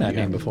 We've heard that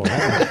name before.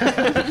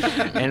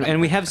 haven't we? and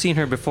we have seen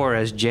her before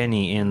as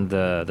Jenny in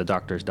the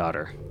Doctor's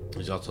Daughter.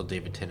 Who's also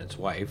David Tennant's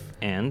wife.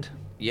 And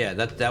Yeah,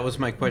 that was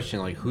my question.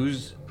 Like,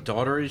 whose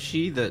daughter is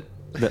she? the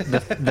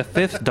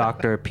fifth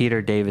Doctor,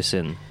 Peter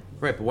Davison,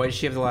 Right, but why does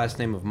she have the last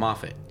name of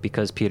Moffat?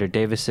 because Peter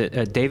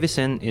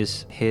Davison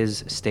is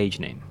his stage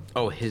name.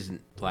 Oh, his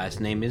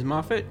last name is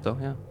Moffat? So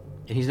yeah.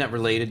 And he's not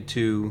related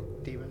to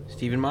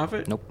Stephen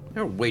Moffat? Nope.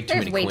 There are way too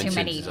There's many way too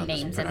coincidences many on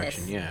this names in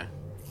production. this. Yeah.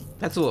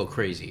 That's a little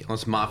crazy.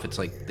 Unless Moffat's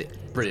like the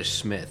British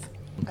Smith.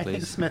 I think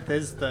Please. Smith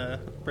is the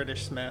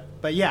British Smith,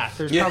 but yeah,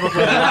 there's Yeah.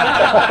 probably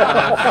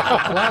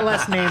a lot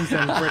less names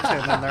in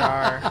Britain than there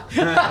are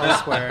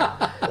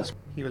elsewhere.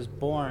 He was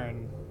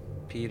born.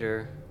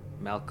 Peter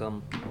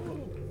Malcolm.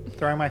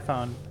 Throwing my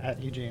phone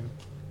at Eugene.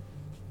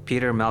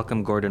 Peter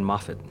Malcolm Gordon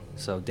Moffat.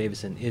 So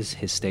Davison is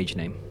his stage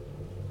name.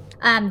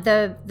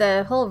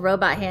 The whole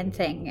robot hand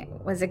thing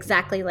was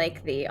exactly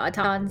like the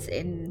autons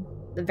in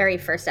the very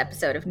first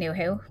episode of New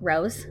Who,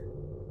 Rose.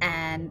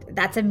 And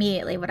that's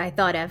immediately what I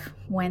thought of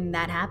when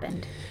that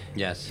happened.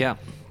 Yes. Yeah,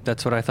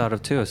 that's what I thought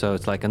of too. So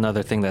it's like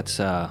another thing that's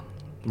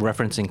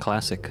referencing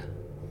classic.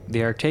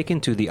 They are taken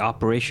to the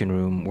operation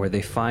room where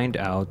they find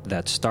out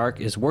that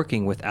Stark is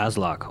working with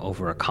Aslak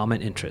over a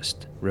common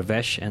interest,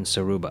 Ravesh and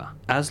Saruba.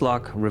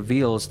 Aslak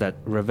reveals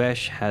that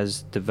Ravesh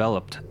has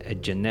developed a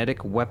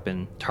genetic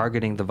weapon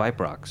targeting the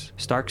Viprox.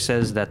 Stark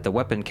says that the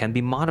weapon can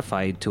be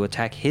modified to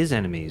attack his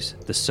enemies,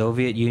 the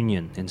Soviet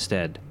Union,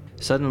 instead.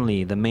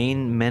 Suddenly, the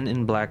main Men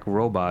in Black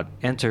robot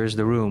enters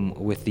the room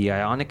with the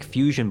ionic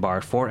fusion bar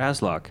for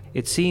Aslak.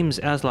 It seems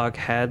Aslak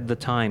had the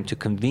time to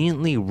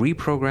conveniently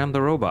reprogram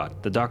the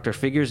robot. The Doctor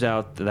figures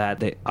out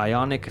that the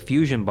ionic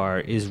fusion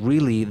bar is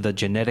really the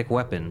genetic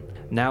weapon.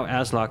 Now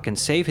Aslak can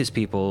save his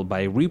people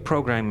by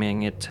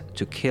reprogramming it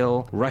to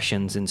kill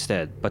Russians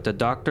instead. But the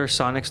Doctor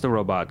sonics the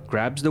robot,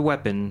 grabs the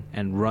weapon,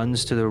 and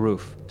runs to the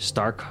roof.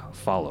 Stark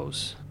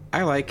follows.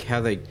 I like how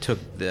they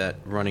took that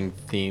running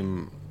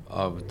theme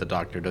of the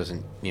Doctor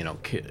doesn't,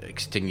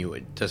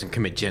 extinguish, doesn't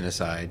commit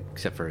genocide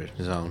except for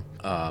his own,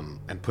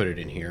 and put it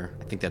in here.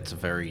 I think that's a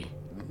very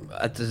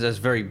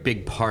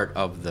big part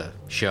of the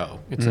show.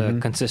 It's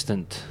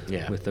consistent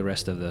with the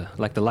rest of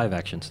the live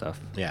action stuff.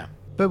 Yeah.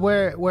 But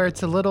where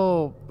it's a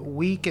little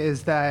weak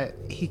is that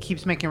he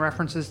keeps making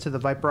references to the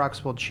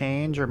Viperox will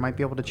change or might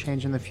be able to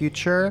change in the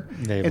future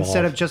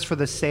instead of just for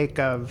the sake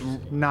of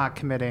not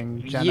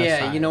committing genocide.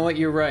 Yeah, you know what?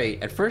 You're right.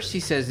 At first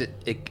he says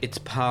it's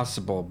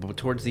possible, but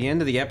towards the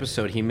end of the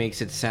episode he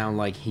makes it sound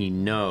like he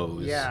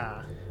knows.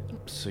 Yeah.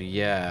 So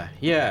yeah.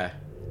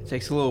 It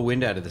takes a little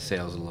wind out of the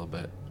sails a little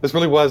bit. This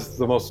really was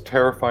the most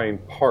terrifying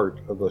part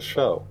of the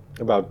show,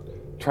 about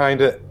trying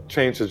to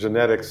change the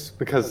genetics,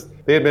 because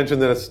they had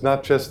mentioned that it's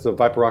not just the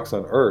Viperox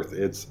on Earth,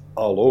 it's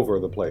all over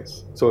the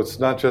place. So it's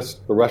not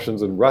just the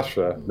Russians in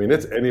Russia. I mean,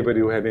 it's anybody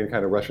who had any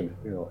kind of Russian,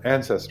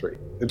 ancestry.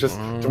 It just,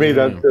 to me,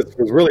 that this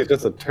was really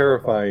just a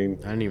terrifying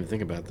I didn't even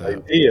think about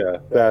that.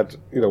 idea that,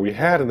 we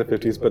had in the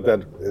 50s, but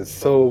that is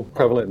so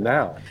prevalent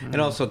now. And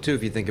also, too,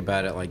 if you think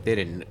about it, like,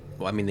 they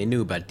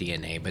knew about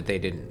DNA, but they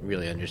didn't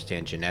really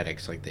understand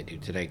genetics like they do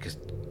today, because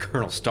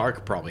Colonel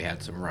Stark probably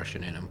had some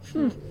Russian in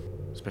him,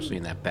 especially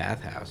in that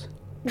bathhouse.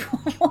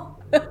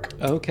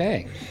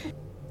 Okay.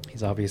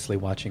 He's obviously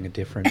watching a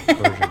different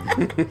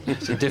version.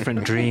 It's a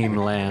different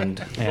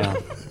dreamland. Yeah.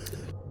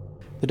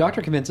 The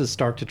Doctor convinces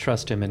Stark to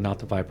trust him and not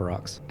the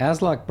Viperox.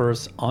 Aslak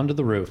bursts onto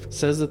the roof,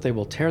 says that they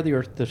will tear the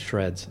Earth to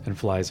shreds, and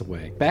flies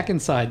away. Back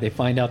inside, they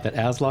find out that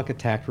Aslak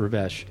attacked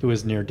Ravesh, who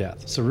is near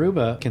death.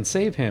 Saruba can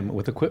save him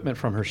with equipment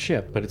from her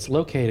ship, but it's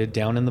located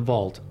down in the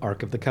vault,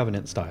 Ark of the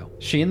Covenant style.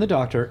 She and the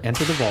Doctor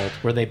enter the vault,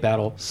 where they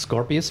battle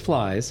Scorpius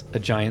flies, a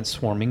giant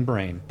swarming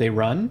brain. They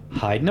run,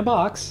 hide in a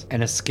box,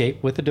 and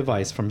escape with a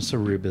device from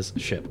Saruba's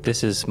ship.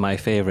 This is my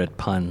favorite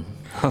pun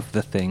of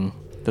the thing.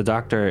 The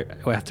Doctor,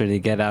 after they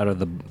get out of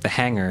the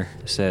hangar,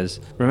 says,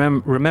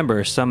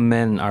 Remember, some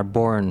men are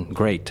born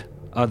great.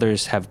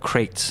 Others have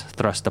crates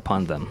thrust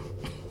upon them.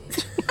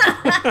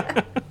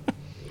 That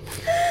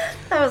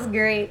was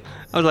great.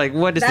 I was like,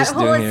 what is this That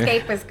whole doing here?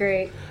 escape was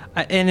great.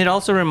 And it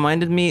also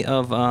reminded me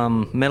of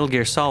Metal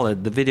Gear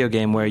Solid, the video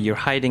game where you're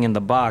hiding in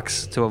the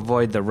box to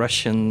avoid the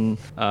Russian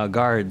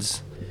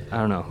guards. I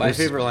don't know. My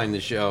favorite line in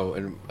the show,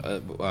 and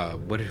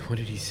what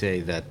did he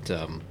say?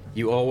 That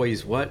you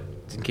always what?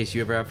 In case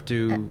you ever have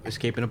to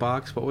escape in a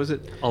box. What was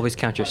it? Always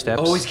count your steps.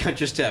 Always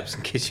count your steps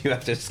in case you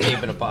have to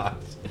escape in a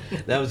box.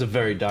 That was a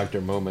very Doctor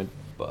moment.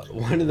 But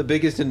one of the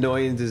biggest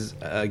annoyances,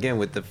 again,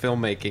 with the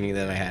filmmaking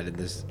that I had in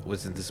this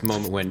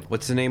moment when,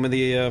 what's the name of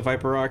the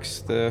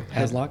Viperox? The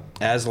Aslak?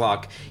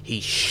 Aslak.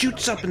 He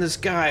shoots up in the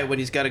sky when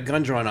he's got a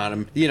gun drawn on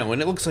him,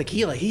 and it looks like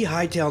he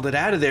hightailed it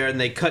out of there, and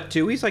they cut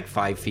to, he's like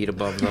 5 feet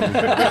above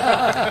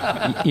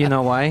them. You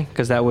know why?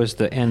 Because that was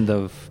the end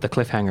of the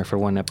cliffhanger for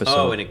one episode.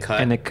 Oh, and it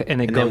cut. And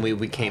then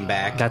we came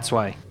back. That's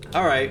why.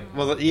 All right.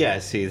 Well, yeah,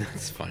 see,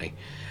 that's funny.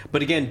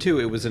 But again, too,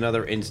 it was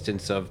another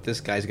instance of this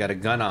guy's got a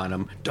gun on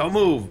him. Don't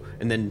move.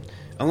 And then,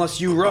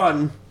 unless you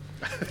run,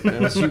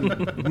 unless you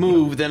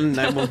move, then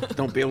I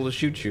don't be able to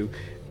shoot you.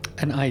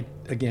 And I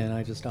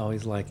just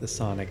always like the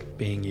Sonic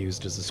being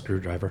used as a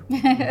screwdriver.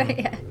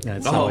 Yeah. Yeah,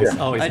 it's Oh,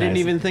 always I didn't nice.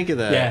 even think of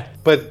that. Yeah.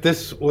 But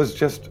this was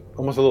just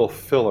almost a little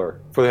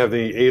filler for have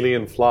the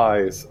alien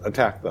flies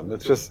attack them.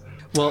 It's just...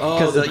 Well, Oh,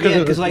 because yeah,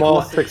 it's a like small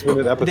what-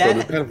 6-minute episode. that-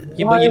 It's kind of,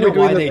 yeah, why but you are know we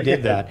doing why this they did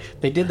again? that?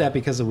 They did that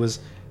because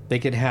they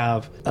could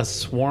have a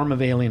swarm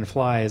of alien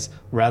flies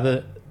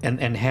rather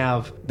and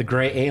have the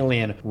gray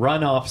alien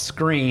run off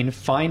screen,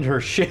 find her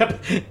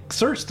ship,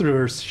 search through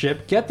her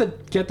ship, get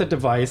the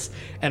device,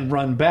 and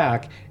run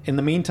back. In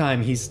the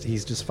meantime, he's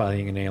just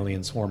fighting an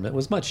alien swarm. It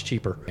was much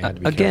cheaper. Had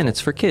to be Again, careful.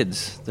 it's for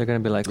kids. They're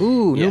going to be like,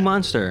 ooh, Yeah. new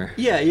monster.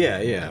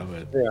 Yeah.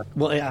 But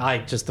Well, I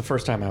just the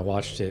first time I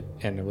watched it,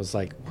 and it was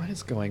like, what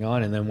is going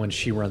on? And then when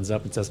she runs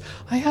up and says,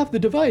 "I have the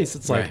device,"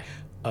 it's like, Right.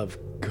 Of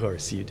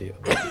course you do.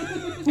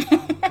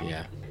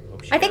 Yeah.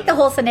 I think the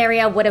whole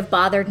scenario would have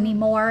bothered me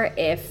more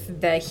if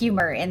the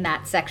humor in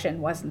that section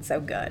wasn't so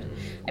good.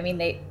 I mean,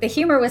 the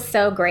humor was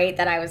so great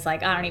that I was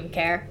like, I don't even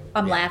care.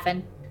 I'm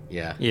laughing.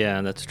 Yeah.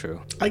 Yeah, that's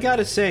true. I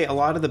gotta say, a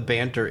lot of the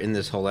banter in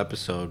this whole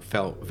episode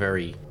felt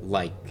very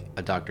like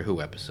a Doctor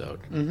Who episode.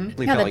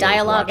 Mm-hmm. No, the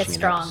dialogue is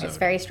strong. It's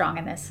very strong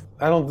in this.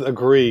 I don't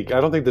agree. I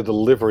don't think the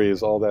delivery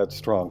is all that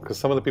strong because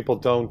some of the people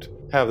don't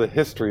have the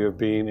history of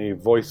being a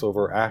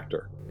voiceover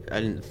actor. I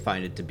didn't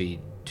find it to be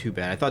too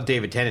bad. I thought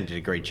David Tennant did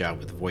a great job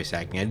with the voice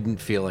acting. I didn't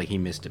feel like he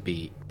missed a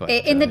beat. But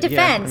in the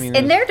defense, yeah, I mean,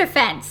 in their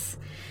defense,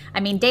 I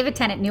mean, David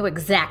Tennant knew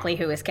exactly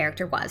who his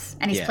character was,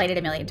 and he's played it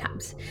a million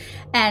times.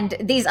 And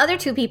these other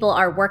two people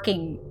are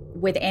working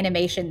with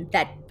animation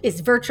that is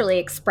virtually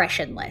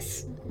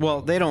expressionless.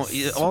 Well, they don't.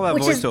 All that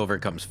voiceover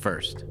comes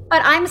first.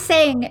 But I'm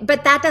saying,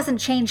 but that doesn't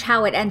change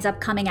how it ends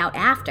up coming out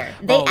after.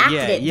 They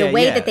acted it the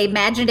way that they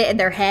imagined it in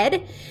their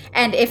head.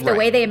 And if the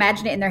way they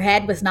imagined it in their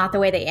head was not the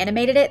way they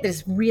animated it,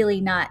 there's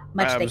really not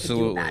much they could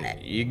do about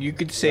it. You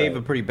could save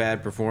a pretty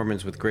bad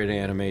performance with great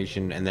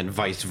animation, and then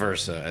vice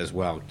versa as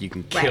well. You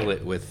can kill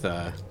it with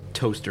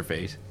toaster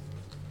face.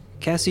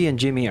 Cassie and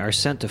Jimmy are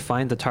sent to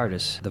find the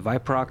TARDIS. The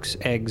Viprox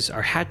eggs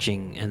are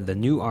hatching and the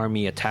new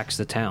army attacks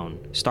the town.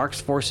 Stark's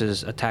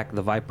forces attack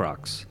the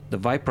Viprox. The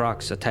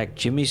Viprox attack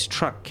Jimmy's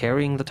truck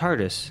carrying the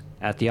TARDIS.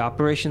 At the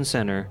Operations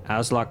Center,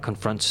 Aslak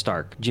confronts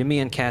Stark. Jimmy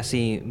and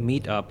Cassie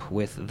meet up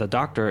with the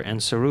Doctor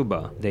and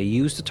Saruba. They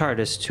use the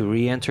TARDIS to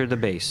re-enter the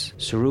base.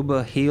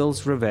 Saruba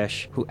heals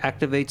Ravesh, who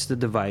activates the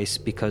device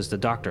because the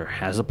Doctor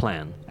has a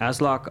plan.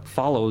 Aslak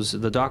follows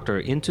the Doctor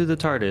into the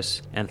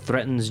TARDIS and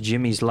threatens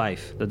Jimmy's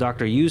life. The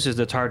Doctor uses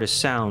the TARDIS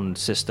sound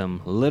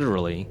system,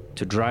 literally,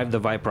 to drive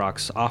the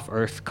Viprox off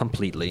Earth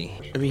completely.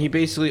 I mean, he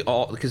basically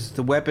because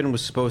the weapon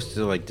was supposed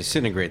to like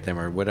disintegrate them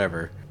or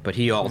whatever, but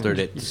he altered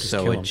it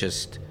so it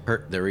just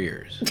hurt their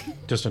ears.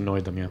 Just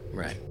annoyed them, yeah.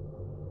 Right.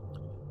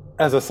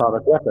 As a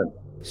sonic weapon.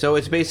 So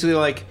it's basically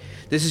like,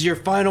 this is your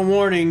final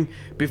warning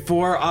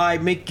before I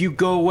make you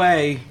go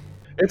away.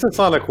 It's a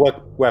sonic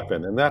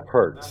weapon, and that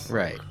hurts.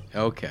 Right.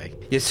 Okay.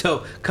 Yeah.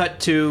 So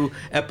cut to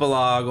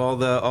epilogue.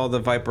 All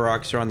the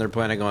Viperox are on their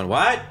planet going,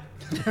 what?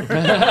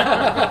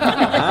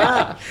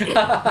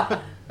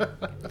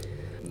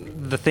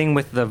 The thing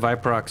with the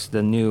Viprox,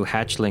 the new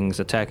hatchlings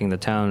attacking the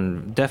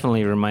town,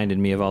 definitely reminded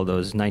me of all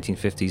those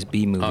 1950s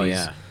B movies. Oh,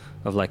 yeah.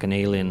 Of like an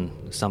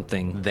alien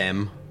something.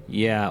 Them.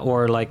 Yeah,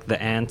 or like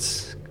the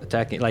ants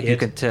attacking. Like you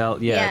could tell,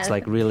 it's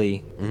like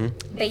really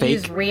They fake.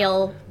 use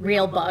real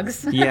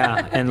bugs.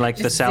 Yeah, and like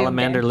the Just zoomed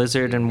salamander in.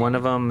 lizard in one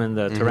of them, and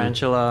the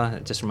tarantula.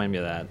 It just reminded me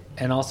of that.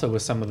 And also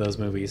with some of those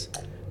movies,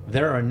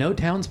 there are no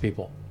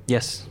townspeople.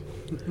 Yes.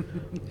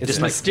 It's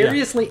Just like-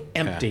 mysteriously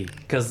empty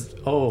because,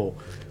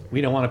 we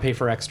don't want to pay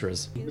for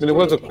extras. And it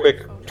was a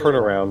quick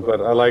turnaround,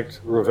 but I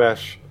liked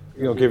Ravesh,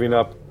 giving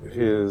up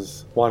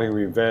his wanting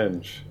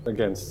revenge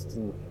against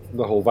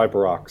the whole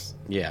Viperox.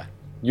 Yeah.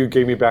 You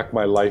gave me back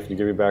my life, you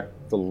gave me back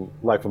the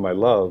life of my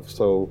love,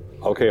 so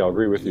okay, I'll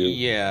agree with you.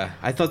 Yeah.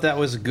 I thought that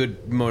was a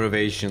good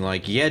motivation.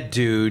 Like, yeah,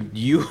 dude,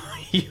 you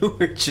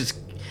were just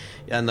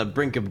on the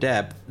brink of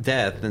death,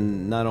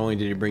 and not only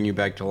did he bring you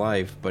back to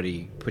life, but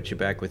he put you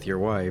back with your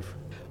wife.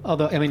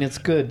 Although, I mean, it's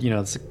good,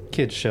 it's a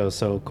kid's show,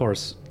 so of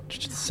course,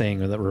 just saying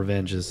that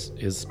revenge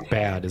is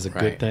bad is a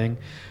good thing.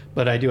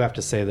 But I do have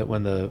to say that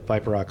when the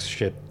Viperox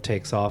ship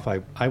takes off,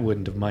 I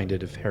wouldn't have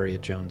minded if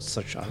Harriet Jones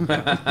shot him.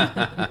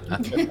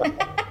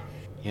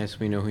 Yes,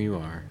 we know who you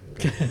are.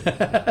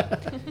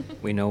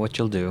 We know what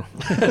you'll do.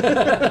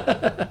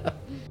 I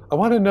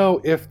want to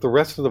know if the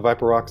rest of the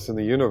Viperox in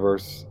the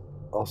universe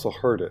also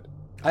heard it.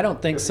 I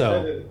don't think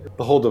so.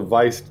 The whole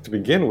device to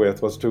begin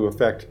with was to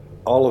affect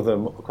all of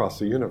them across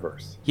the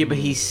universe. Yeah, but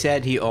he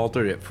said he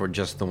altered it for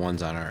just the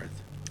ones on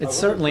Earth. It's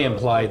certainly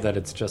implied that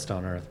it's just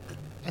on Earth.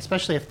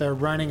 Especially if they're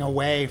running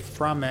away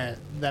from it,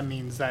 that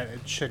means that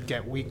it should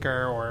get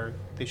weaker or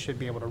they should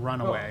be able to run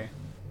away.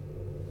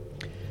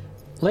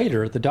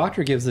 Later, the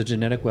Doctor gives the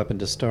genetic weapon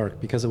to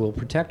Stark because it will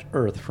protect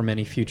Earth from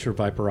any future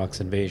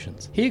Viperox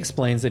invasions. He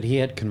explains that he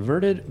had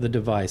converted the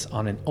device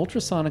on an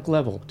ultrasonic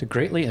level to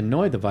greatly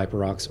annoy the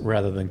Viperox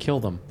rather than kill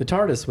them. The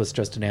TARDIS was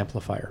just an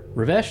amplifier.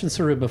 Ravesh and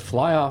Saruba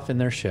fly off in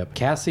their ship.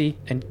 Cassie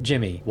and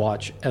Jimmy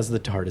watch as the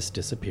TARDIS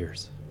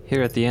disappears.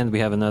 Here at the end, we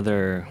have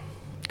another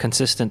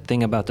consistent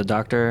thing about the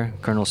Doctor.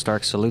 Colonel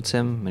Stark salutes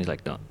him, and he's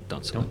like, don't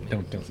salute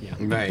me. Don't, yeah.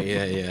 Right,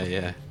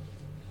 yeah.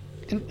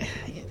 And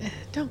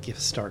don't give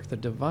Stark the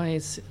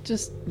device.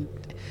 Just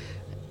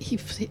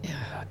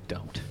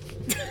don't.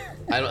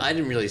 I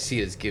didn't really see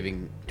it as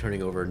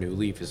turning over a new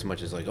leaf as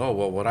much as like, oh,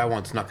 well, what I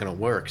want's not going to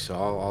work, so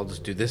I'll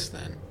just do this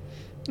then.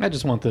 I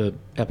just want the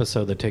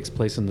episode that takes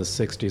place in the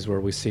 60s where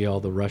we see all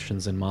the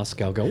Russians in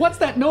Moscow go, "What's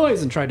that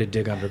noise?" and try to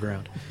dig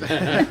underground.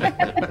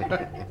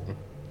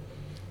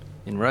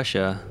 In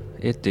Russia,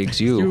 it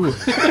digs you.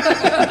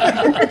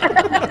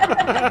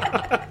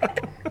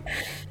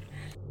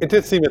 It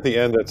did seem at the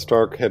end that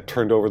Stark had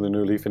turned over the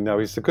new leaf and now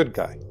he's the good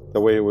guy. the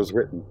way it was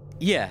written.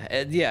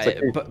 Yeah,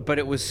 but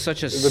it was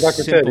such a The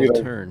doctor said,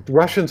 simple turn.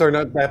 Russians are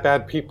not that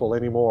bad people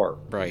anymore.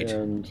 Right.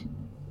 And,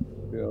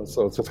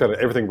 so it's just kind of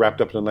everything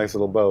wrapped up in a nice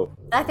little bow.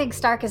 I think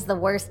Stark is the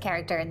worst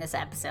character in this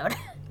episode.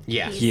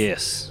 Yeah.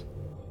 Yes.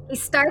 He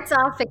starts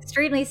off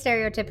extremely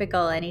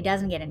stereotypical and he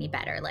doesn't get any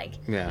better.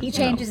 Like, he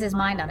changes his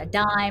mind on a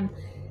dime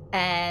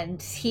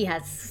and he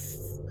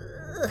has...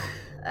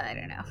 I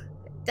don't know.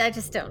 I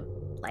just don't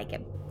like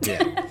him.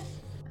 Yeah.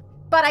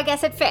 But I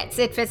guess it fits.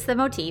 It fits the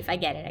motif. I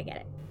get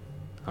it.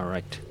 All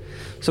right.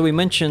 So we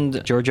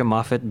mentioned Georgia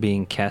Moffat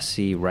being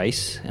Cassie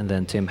Rice, and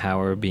then Tim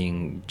Howard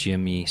being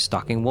Jimmy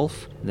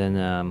Stockingwolf.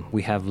 Then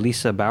we have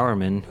Lisa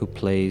Bowerman, who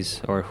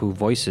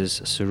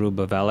voices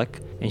Suruba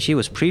Valak, and she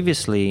was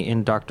previously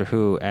in Doctor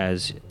Who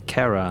as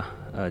Kara,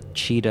 a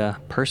cheetah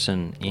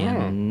person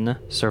in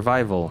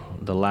Survival,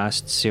 the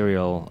last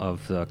serial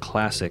of the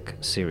classic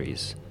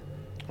series.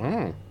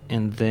 Oh.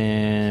 And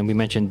then we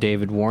mentioned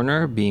David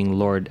Warner being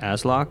Lord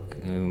Aslock.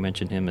 We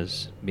mentioned him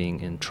as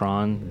being in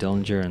Tron,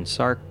 Dillinger, and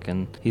Sark.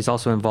 And he's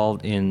also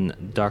involved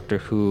in Doctor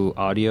Who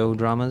audio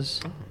dramas.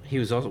 He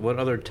was also... What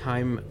other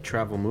time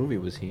travel movie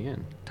was he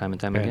in? Time and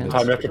time again.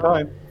 Time after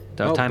time.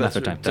 Time after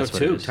time. That's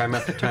what it is. Time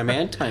after time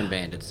and Time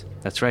Bandits.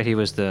 That's right. He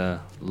was the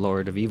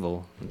Lord of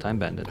Evil in Time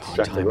Bandits.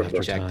 Jack the Ripper.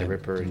 Jack the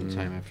Ripper in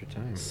Time After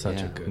Time.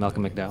 Such a good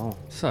Malcolm McDowell.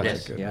 Such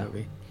Yes. a good Yeah.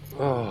 movie.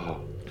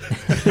 Oh.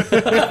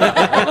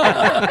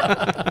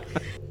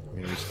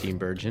 Maybe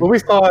Steenburgen. When we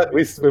saw it,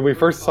 when we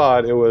first saw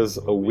it, it was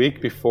a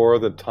week before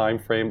the time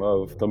frame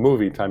of the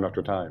movie Time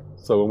After Time.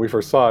 So when we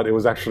first saw it, it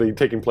was actually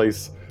taking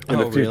place in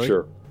the really?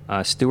 future.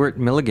 Stuart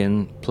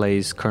Milligan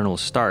plays Colonel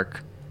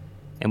Stark,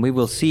 and we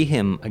will see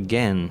him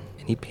again.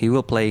 And he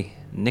will play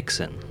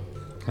Nixon.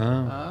 Oh.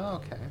 Oh,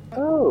 okay.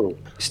 Oh.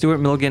 Stuart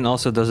Milligan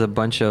also does a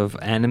bunch of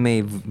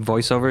anime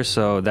voiceovers,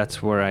 so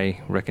that's where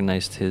I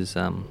recognized his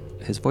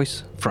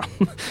voice from.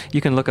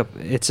 You can look up,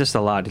 it's just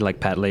a lot, like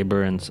Pat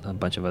Labor and a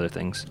bunch of other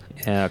things.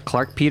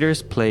 Clark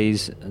Peters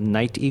plays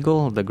Night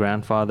Eagle, the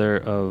grandfather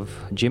of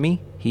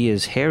Jimmy. He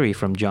is Harry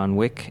from John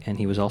Wick, and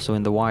he was also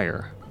in The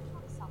Wire.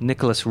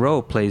 Nicholas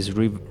Rowe plays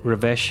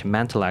Ravesh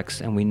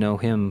Mantelax, and we know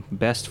him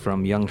best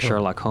from Young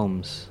Sherlock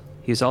Holmes.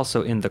 He's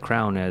also in The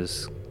Crown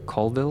as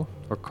Colville,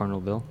 or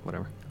Cornelville,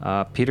 whatever.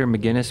 Peter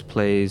McGinnis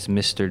plays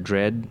Mr.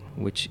 Dread,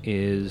 which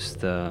is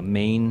the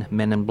main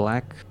Men in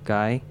Black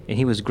guy. And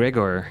he was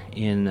Gregor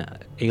in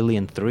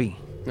Alien 3.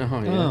 Oh,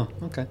 yeah. Oh,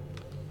 okay.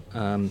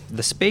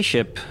 The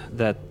spaceship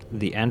that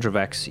the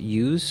Androvax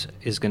use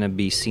is going to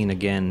be seen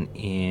again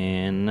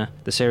in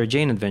the Sarah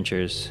Jane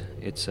Adventures.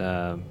 It's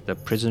the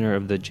Prisoner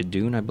of the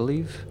Jadoon, I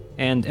believe.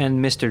 And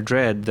Mr.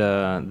 Dread,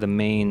 the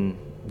main...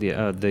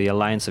 The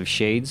Alliance of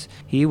Shades,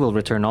 he will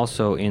return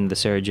also in the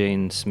Sarah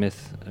Jane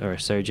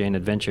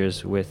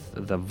Adventures with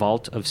the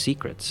Vault of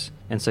Secrets,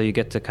 and so you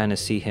get to kind of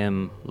see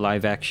him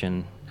live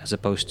action as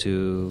opposed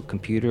to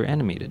computer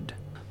animated.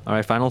 All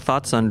right, final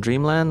thoughts on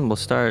Dreamland.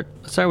 Let's start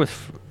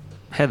with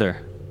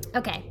Heather.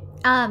 Okay.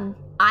 I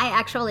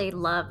actually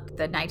loved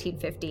the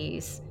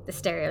 1950s, the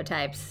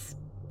stereotypes,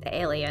 the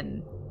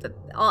alien.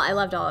 I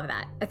loved all of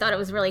that. I thought it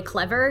was really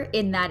clever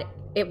in that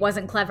it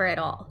wasn't clever at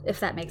all,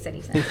 if that makes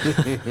any sense.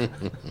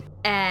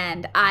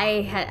 And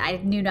I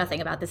knew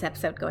nothing about this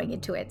episode going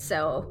into it,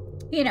 so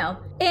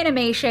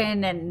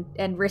animation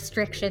and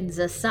restrictions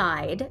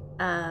aside,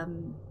 I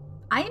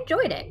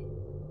enjoyed it.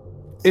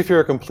 If you're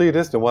a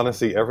completist and want to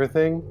see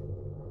everything,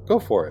 go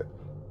for it.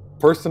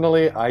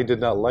 Personally, I did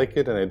not like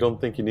it, and I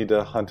don't think you need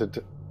to hunt it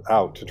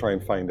out to try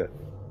and find it.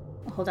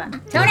 Hold on,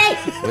 Tony.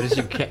 What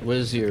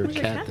does your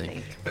cat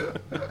think?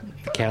 The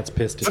cat's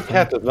pissed. The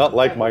cat does not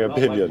like my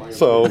opinion,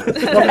 so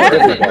it's not for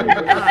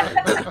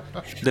everybody.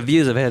 The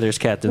views of Heather's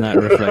cat do not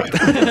reflect.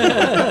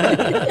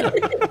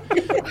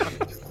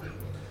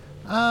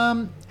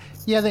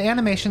 Yeah, the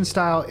animation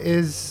style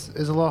is a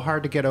little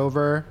hard to get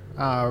over,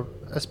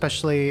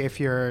 especially if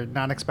you're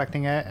not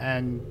expecting it,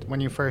 and when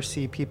you first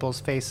see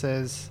people's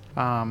faces,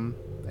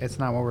 it's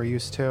not what we're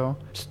used to.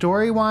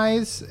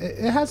 Story-wise,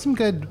 it has some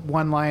good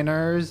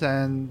one-liners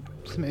and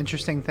some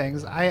interesting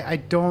things. I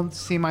don't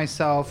see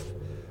myself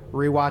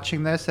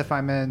rewatching this if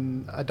I'm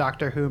in a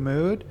Doctor Who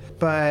mood,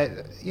 but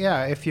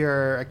yeah, if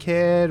you're a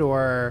kid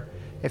or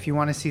if you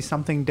want to see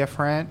something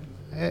different,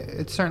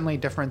 it's certainly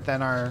different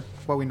than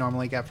what we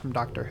normally get from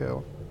Doctor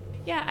Who.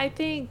 Yeah, I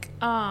think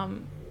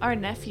our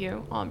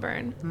nephew,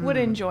 Auburn, would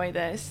enjoy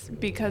this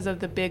because of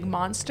the big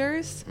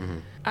monsters.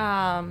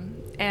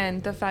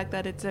 And the fact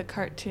that it's a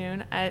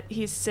cartoon.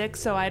 He's 6,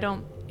 so I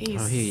don't...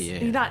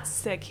 He's not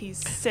sick, he's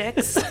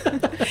 6.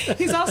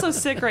 He's also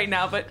sick right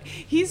now, but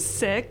he's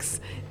 6.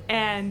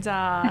 And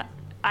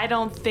I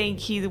don't think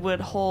he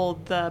would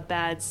hold the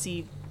bad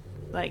seed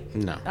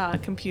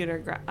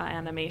computer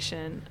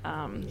animation.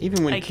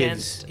 Even when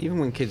against...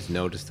 kids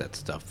notice that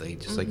stuff, they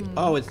just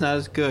oh, it's not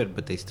as good,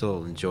 but they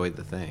still enjoy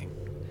the thing.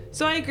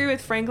 So I agree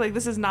with Frank. Like,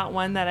 this is not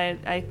one that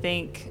I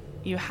think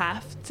you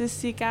have to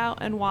seek out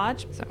and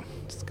watch. So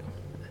just go.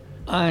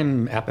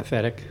 I'm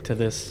apathetic to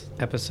this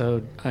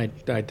episode. I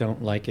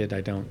don't like it.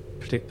 I don't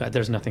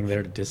There's nothing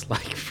there to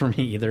dislike for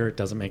me either. It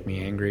doesn't make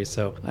me angry.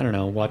 So I don't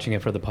know. Watching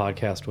it for the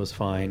podcast was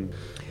fine.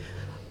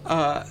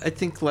 I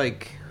think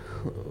like,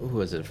 who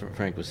was it?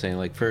 Frank was saying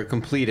like for a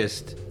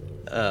completist,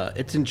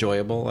 it's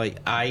enjoyable. Like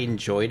I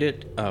enjoyed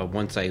it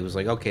once I was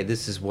like, okay,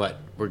 this is what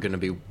we're gonna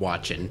be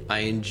watching.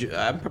 I'm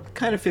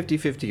kind of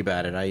 50-50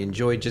 about it. I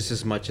enjoyed just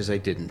as much as I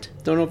didn't.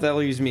 Don't know if that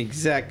leaves me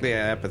exactly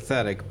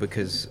apathetic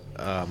because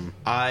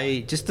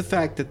just the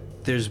fact that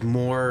there's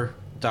more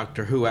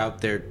Doctor Who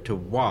out there to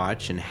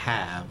watch and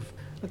have.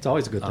 That's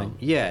always a good thing.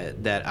 Yeah,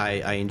 that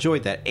I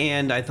enjoyed that,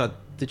 and I thought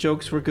the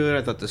jokes were good.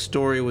 I thought the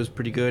story was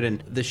pretty good,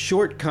 and the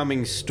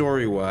shortcomings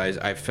story-wise,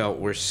 I felt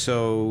were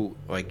so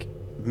like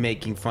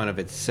making fun of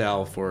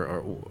itself,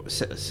 or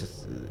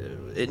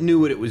it knew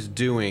what it was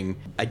doing.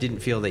 I didn't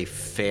feel they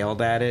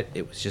failed at it.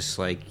 It was just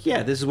like,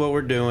 yeah, this is what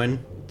we're doing.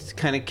 It's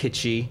kind of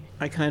kitschy.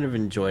 I kind of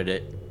enjoyed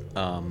it.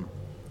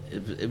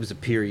 It was a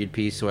period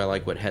piece, so I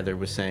like what Heather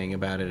was saying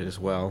about it as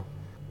well.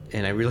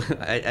 And I really,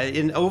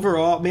 in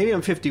overall, maybe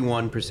I'm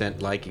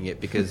 51% liking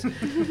it because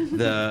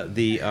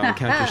the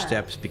counter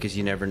steps, because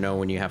you never know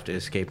when you have to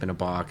escape in a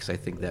box. I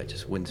think that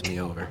just wins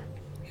me over.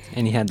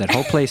 And he had that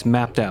whole place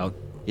mapped out.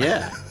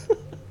 Yeah.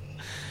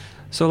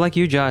 So like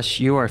you,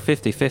 Josh, you are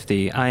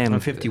 50-50. I'm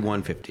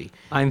 51-50.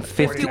 I'm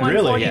 50.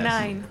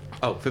 51-49.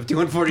 Oh,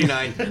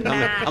 51-49.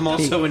 I'm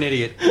also an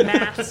idiot.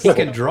 Maths. He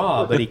can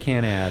draw, but he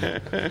can't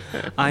add.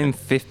 I'm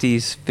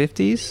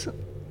 50s.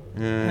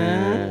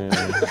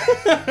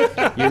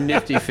 You're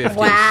nifty 50s.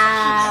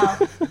 Wow.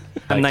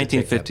 I'm I can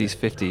take that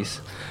 1950s,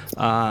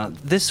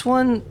 50s. This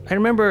one, I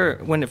remember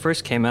when it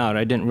first came out,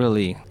 I didn't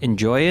really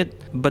enjoy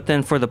it. But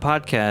then for the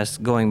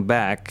podcast, going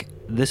back,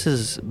 this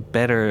is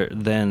better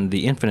than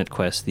the Infinite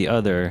Quest, the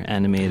other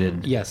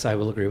animated Yes, I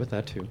will agree with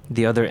that too.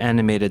 the other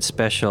animated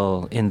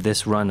special in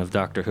this run of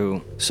Doctor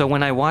Who. So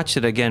when I watched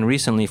it again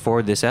recently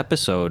for this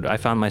episode, I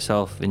found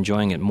myself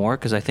enjoying it more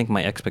because I think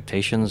my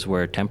expectations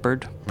were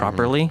tempered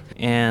properly.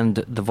 And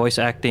the voice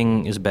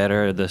acting is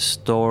better, the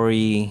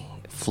story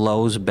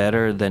flows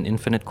better than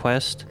Infinite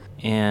Quest.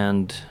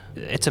 And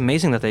it's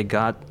amazing that they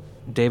got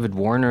David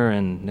Warner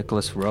and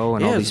Nicholas Rowe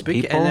and all these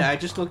big, people. And I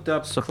just looked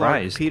up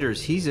Surprised. Clark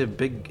Peters. He's a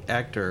big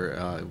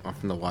actor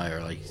from The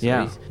Wire. Like, so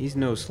Yeah. he's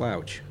no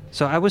slouch.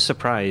 So I was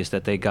surprised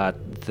that they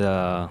got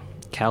the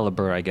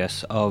caliber, I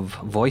guess, of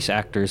voice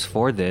actors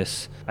for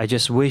this. I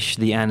just wish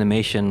the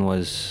animation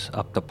was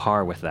up to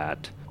par with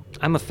that.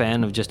 I'm a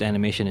fan of just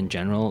animation in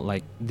general.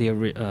 Like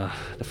the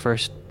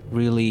first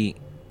really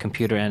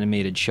computer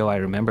animated show I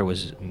remember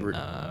was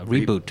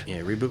Reboot. Yeah,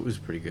 Reboot was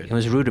pretty good. It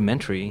was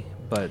rudimentary,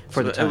 but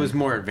for the time, it was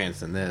more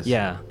advanced than this.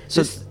 Yeah.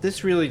 So So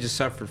this really just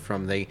suffered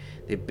from they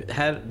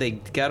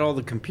got all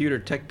the computer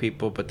tech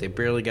people, but they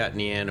barely got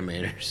any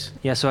animators.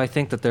 yeah, so I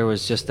think that there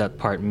was just that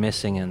part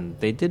missing, and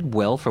they did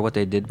well for what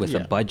they did with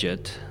the Yeah.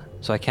 budget.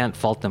 So I can't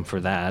fault them for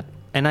that.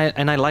 And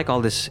I like all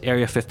this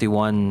Area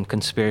 51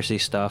 conspiracy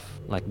stuff.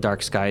 Like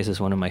Dark Skies is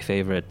one of my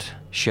favorite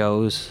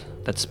shows.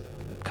 That's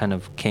kind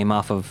of came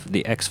off of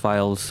the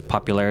X-Files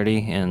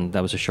popularity, and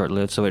that was a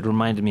short-lived. So it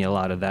reminded me a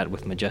lot of that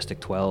with Majestic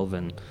 12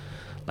 and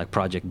like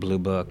Project Blue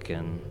Book.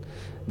 And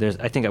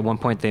I think at one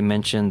point they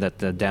mentioned that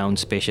the downed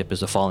spaceship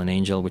is a fallen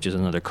angel, which is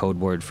another code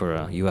word for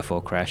a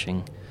UFO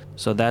crashing.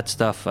 So that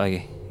stuff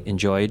I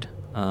enjoyed.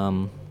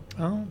 Oh,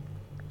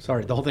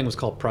 sorry. The whole thing was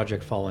called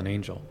Project Fallen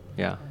Angel.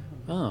 Yeah.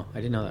 Oh, I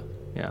didn't know that.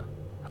 Yeah.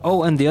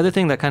 Oh, and the other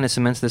thing that kind of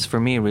cements this for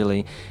me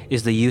really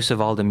is the use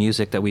of all the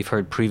music that we've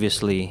heard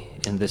previously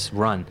in this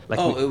run. Like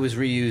It was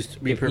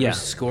repurposed Yeah.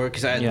 score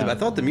because I Yeah.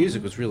 thought the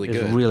music was really It's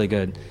good. really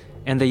good.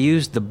 And they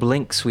used the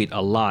Blink suite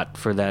a lot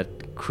for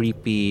that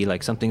creepy,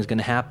 like something's going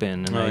to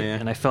happen. And,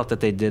 and I felt that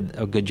they did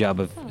a good job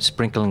of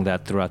sprinkling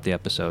that throughout the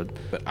episode.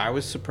 But I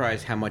was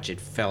surprised how much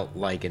it felt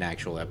like an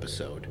actual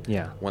episode.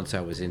 Yeah. Once I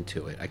was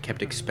into it, I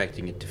kept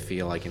expecting it to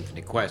feel like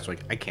Infinite Quest.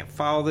 Like, I can't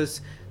follow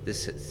this.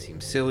 This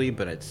seems silly,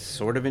 but it's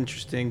sort of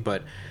interesting.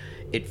 But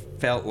it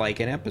felt like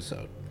an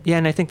episode. Yeah,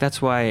 and I think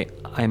that's why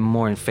I'm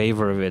more in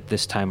favor of it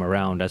this time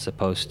around as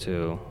opposed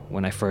to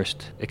when I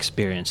first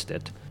experienced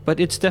it. But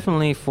it's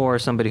definitely for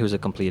somebody who's a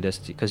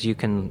completist, because you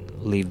can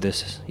leave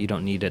this. You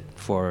don't need it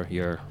for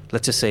your,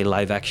 let's just say,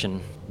 live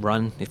action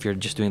run. If you're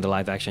just doing the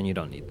live action, you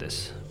don't need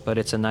this. But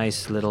it's a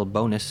nice little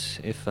bonus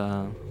if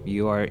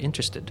you are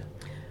interested.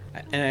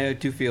 And I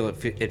do feel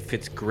it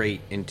fits great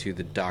into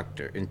the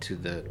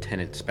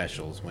Tennant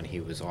specials when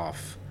he was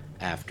off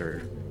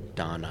after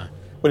Donna.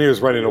 When he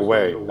was running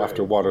away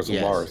after Waters of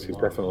Yes. Mars, he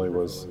definitely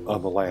was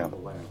on the lam,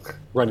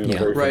 running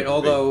Yeah. away. Right,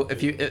 although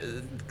if you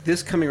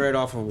this coming right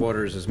off of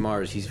Waters as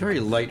Mars, he's very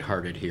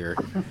lighthearted here.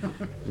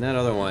 And that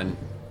other one,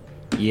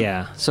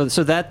 Yeah, so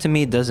that to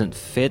me doesn't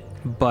fit,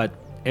 but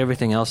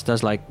everything else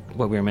does, like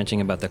what we were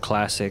mentioning about the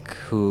classic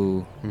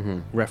Who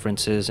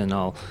references and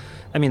all.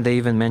 I mean, they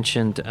even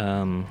mentioned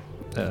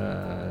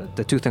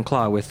the Tooth and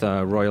Claw with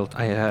royalty.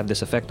 I have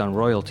this effect on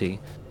royalty.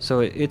 So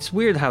it's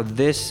weird how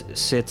this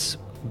sits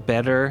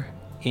better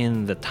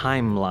in the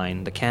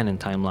timeline, the canon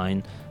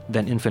timeline,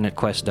 than Infinite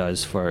Quest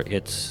does for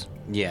its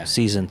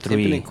season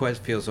 3. Infinite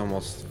Quest feels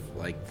almost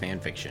like fan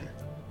fiction.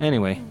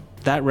 Anyway,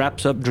 that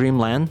wraps up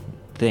Dreamland.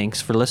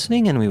 Thanks for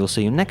listening, and we will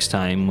see you next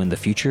time when the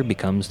future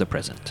becomes the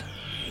present.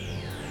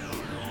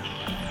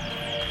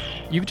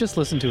 You've just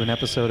listened to an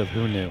episode of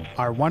Who Knew?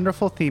 Our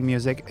wonderful theme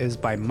music is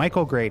by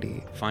Michael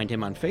Grady. Find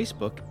him on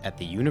Facebook at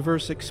The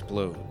Universe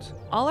Explodes.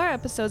 All our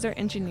episodes are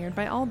engineered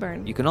by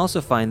Allburn. You can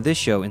also find this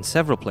show in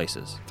several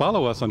places.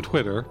 Follow us on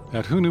Twitter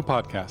at Who Knew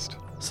Podcast.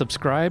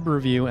 Subscribe,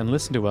 review, and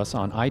listen to us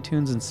on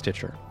iTunes and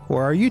Stitcher.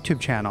 Or our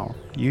YouTube channel,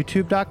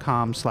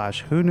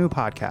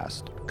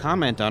 youtube.com/whoknewpodcast.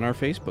 Comment on our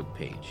Facebook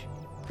page.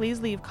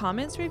 Please leave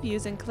comments,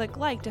 reviews, and click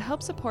like to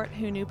help support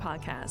Who Knew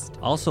Podcast.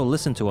 Also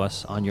listen to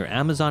us on your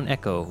Amazon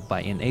Echo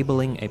by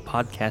enabling a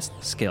podcast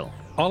skill.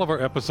 All of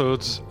our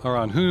episodes are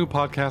on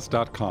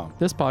whoknewpodcast.com.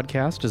 This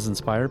podcast is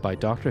inspired by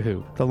Doctor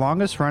Who. The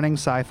longest running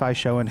sci-fi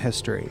show in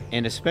history.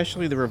 And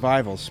especially the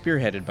revival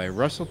spearheaded by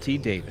Russell T.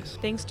 Davis.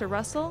 Thanks to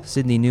Russell,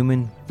 Sydney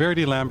Newman,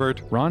 Verity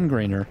Lambert, Ron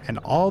Grainer, And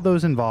all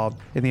those involved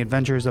in the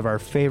adventures of our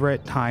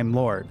favorite Time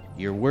Lord.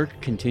 Your work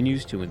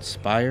continues to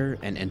inspire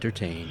and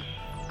entertain.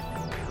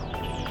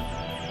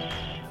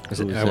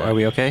 Are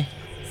we okay?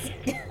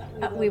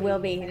 We will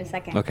be in a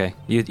second. Okay,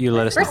 you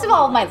let us know. First of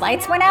all, my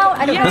lights went out.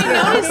 I don't know.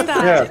 I noticed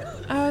that. Yeah.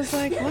 I was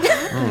like, what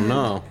happened? Oh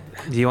no.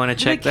 Do you want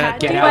to check cat that?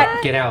 do Get what?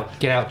 out, get out,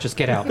 get out, just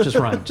get out, just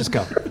run, just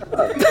go.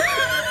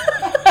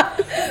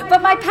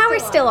 But my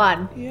power's still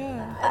on.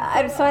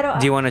 Yeah. So I don't.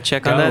 Do you want to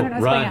check on Go, that? what's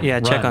going run, on.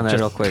 Yeah, check run, on that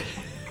just- real quick.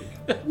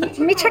 Let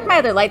me check my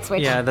other light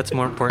switch. Yeah, that's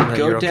more important that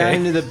Go you're down okay.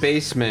 into the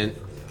basement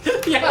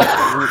with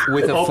a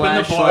Open the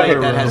flashlight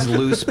boiler that has room.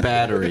 loose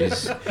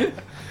batteries.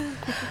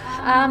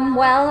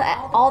 Well,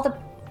 all the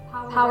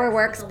power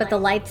works, but the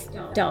lights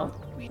don't.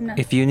 No,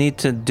 If you need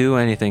to do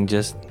anything,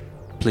 just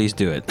please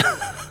do it.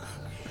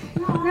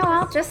 no,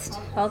 I'll just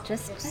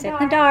sit in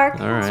the dark.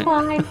 All It's right.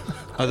 fine.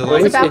 Are the It's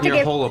lights about in to your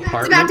get. whole It's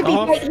about apartment to be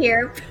off? right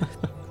here.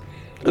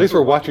 At least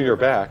we're watching your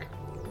back.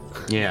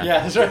 Yeah.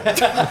 that's right.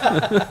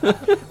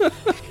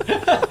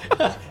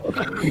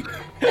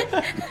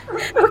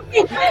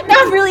 No,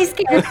 I'm really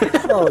scared.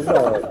 Oh,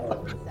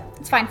 no.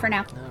 It's fine for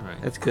now.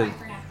 That's good.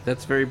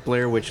 That's very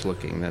Blair Witch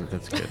looking.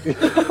 That's good.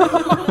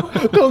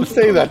 Don't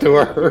say that to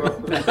her.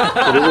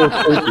 It will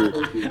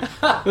freak you.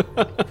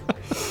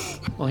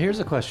 Well, here's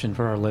a question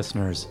for our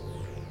listeners.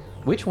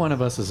 Which one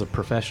of us is a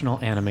professional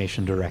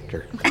animation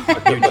director?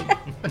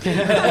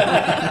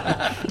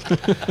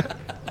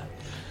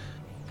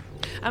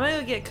 I'm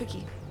gonna go get a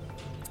cookie.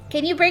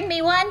 Can you bring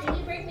me one?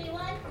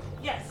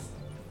 Yes.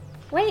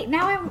 Wait,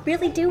 now I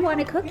really do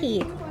want a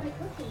cookie.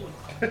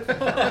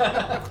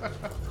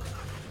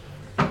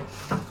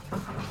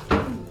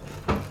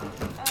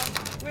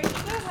 Where'd you go,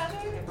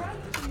 Heather? I brought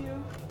it to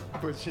you.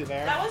 Was she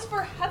there? That was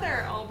for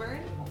Heather,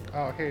 Allburn.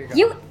 Oh, here you go.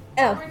 You.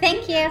 Oh,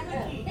 thank you.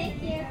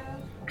 Thank you.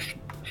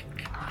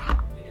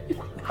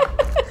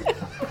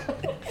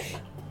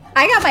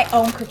 I got my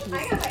own cookies.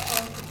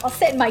 I'll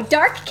sit in my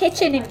dark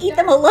kitchen and eat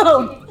them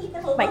alone.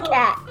 My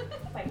cat.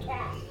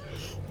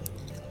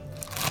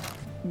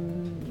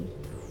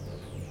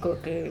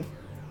 Cookie.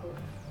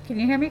 Can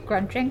you hear me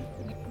crunching?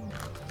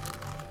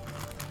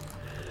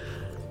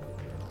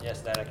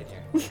 Yes, that I can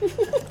hear.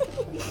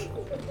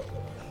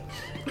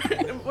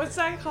 What's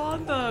that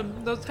called?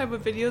 Those type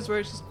of videos where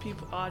it's just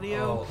people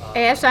audio.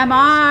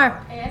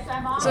 ASMR.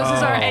 So this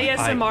is our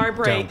ASMR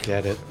break. Don't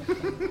get it.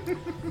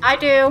 I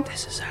do.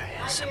 This is our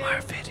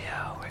ASMR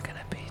video. We're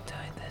gonna be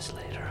doing this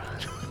later on.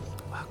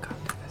 Welcome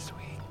to this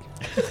week.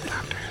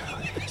 Doctor Who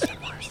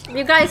ASMR.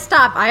 You guys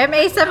stop. I am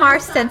ASMR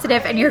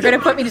sensitive and you're going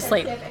to put me to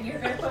sleep. I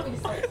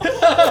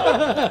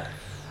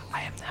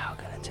am now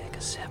gonna take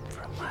a sip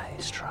from my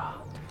straw.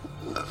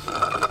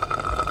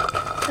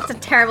 That's a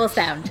terrible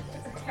sound.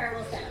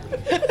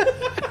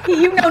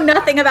 You know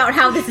nothing about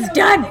how this is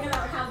done.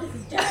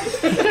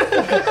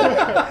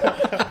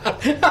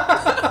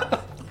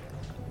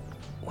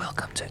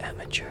 Welcome to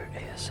amateur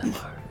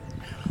ASMR.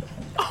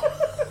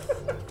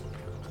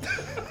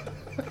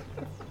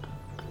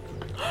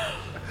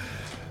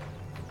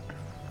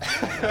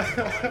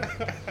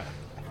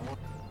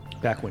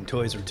 Back when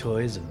toys were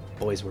toys and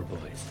boys were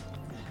boys.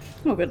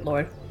 Oh, good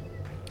lord.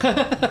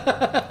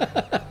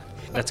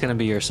 That's gonna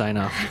be your sign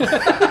off.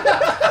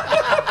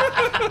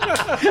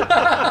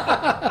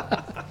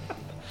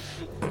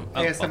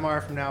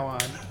 ASMR from now on.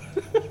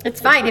 It's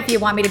fine if you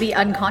want me to be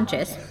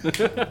unconscious.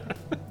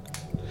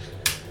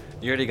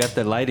 You already got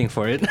the lighting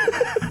for it.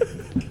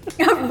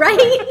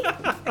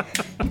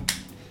 Right?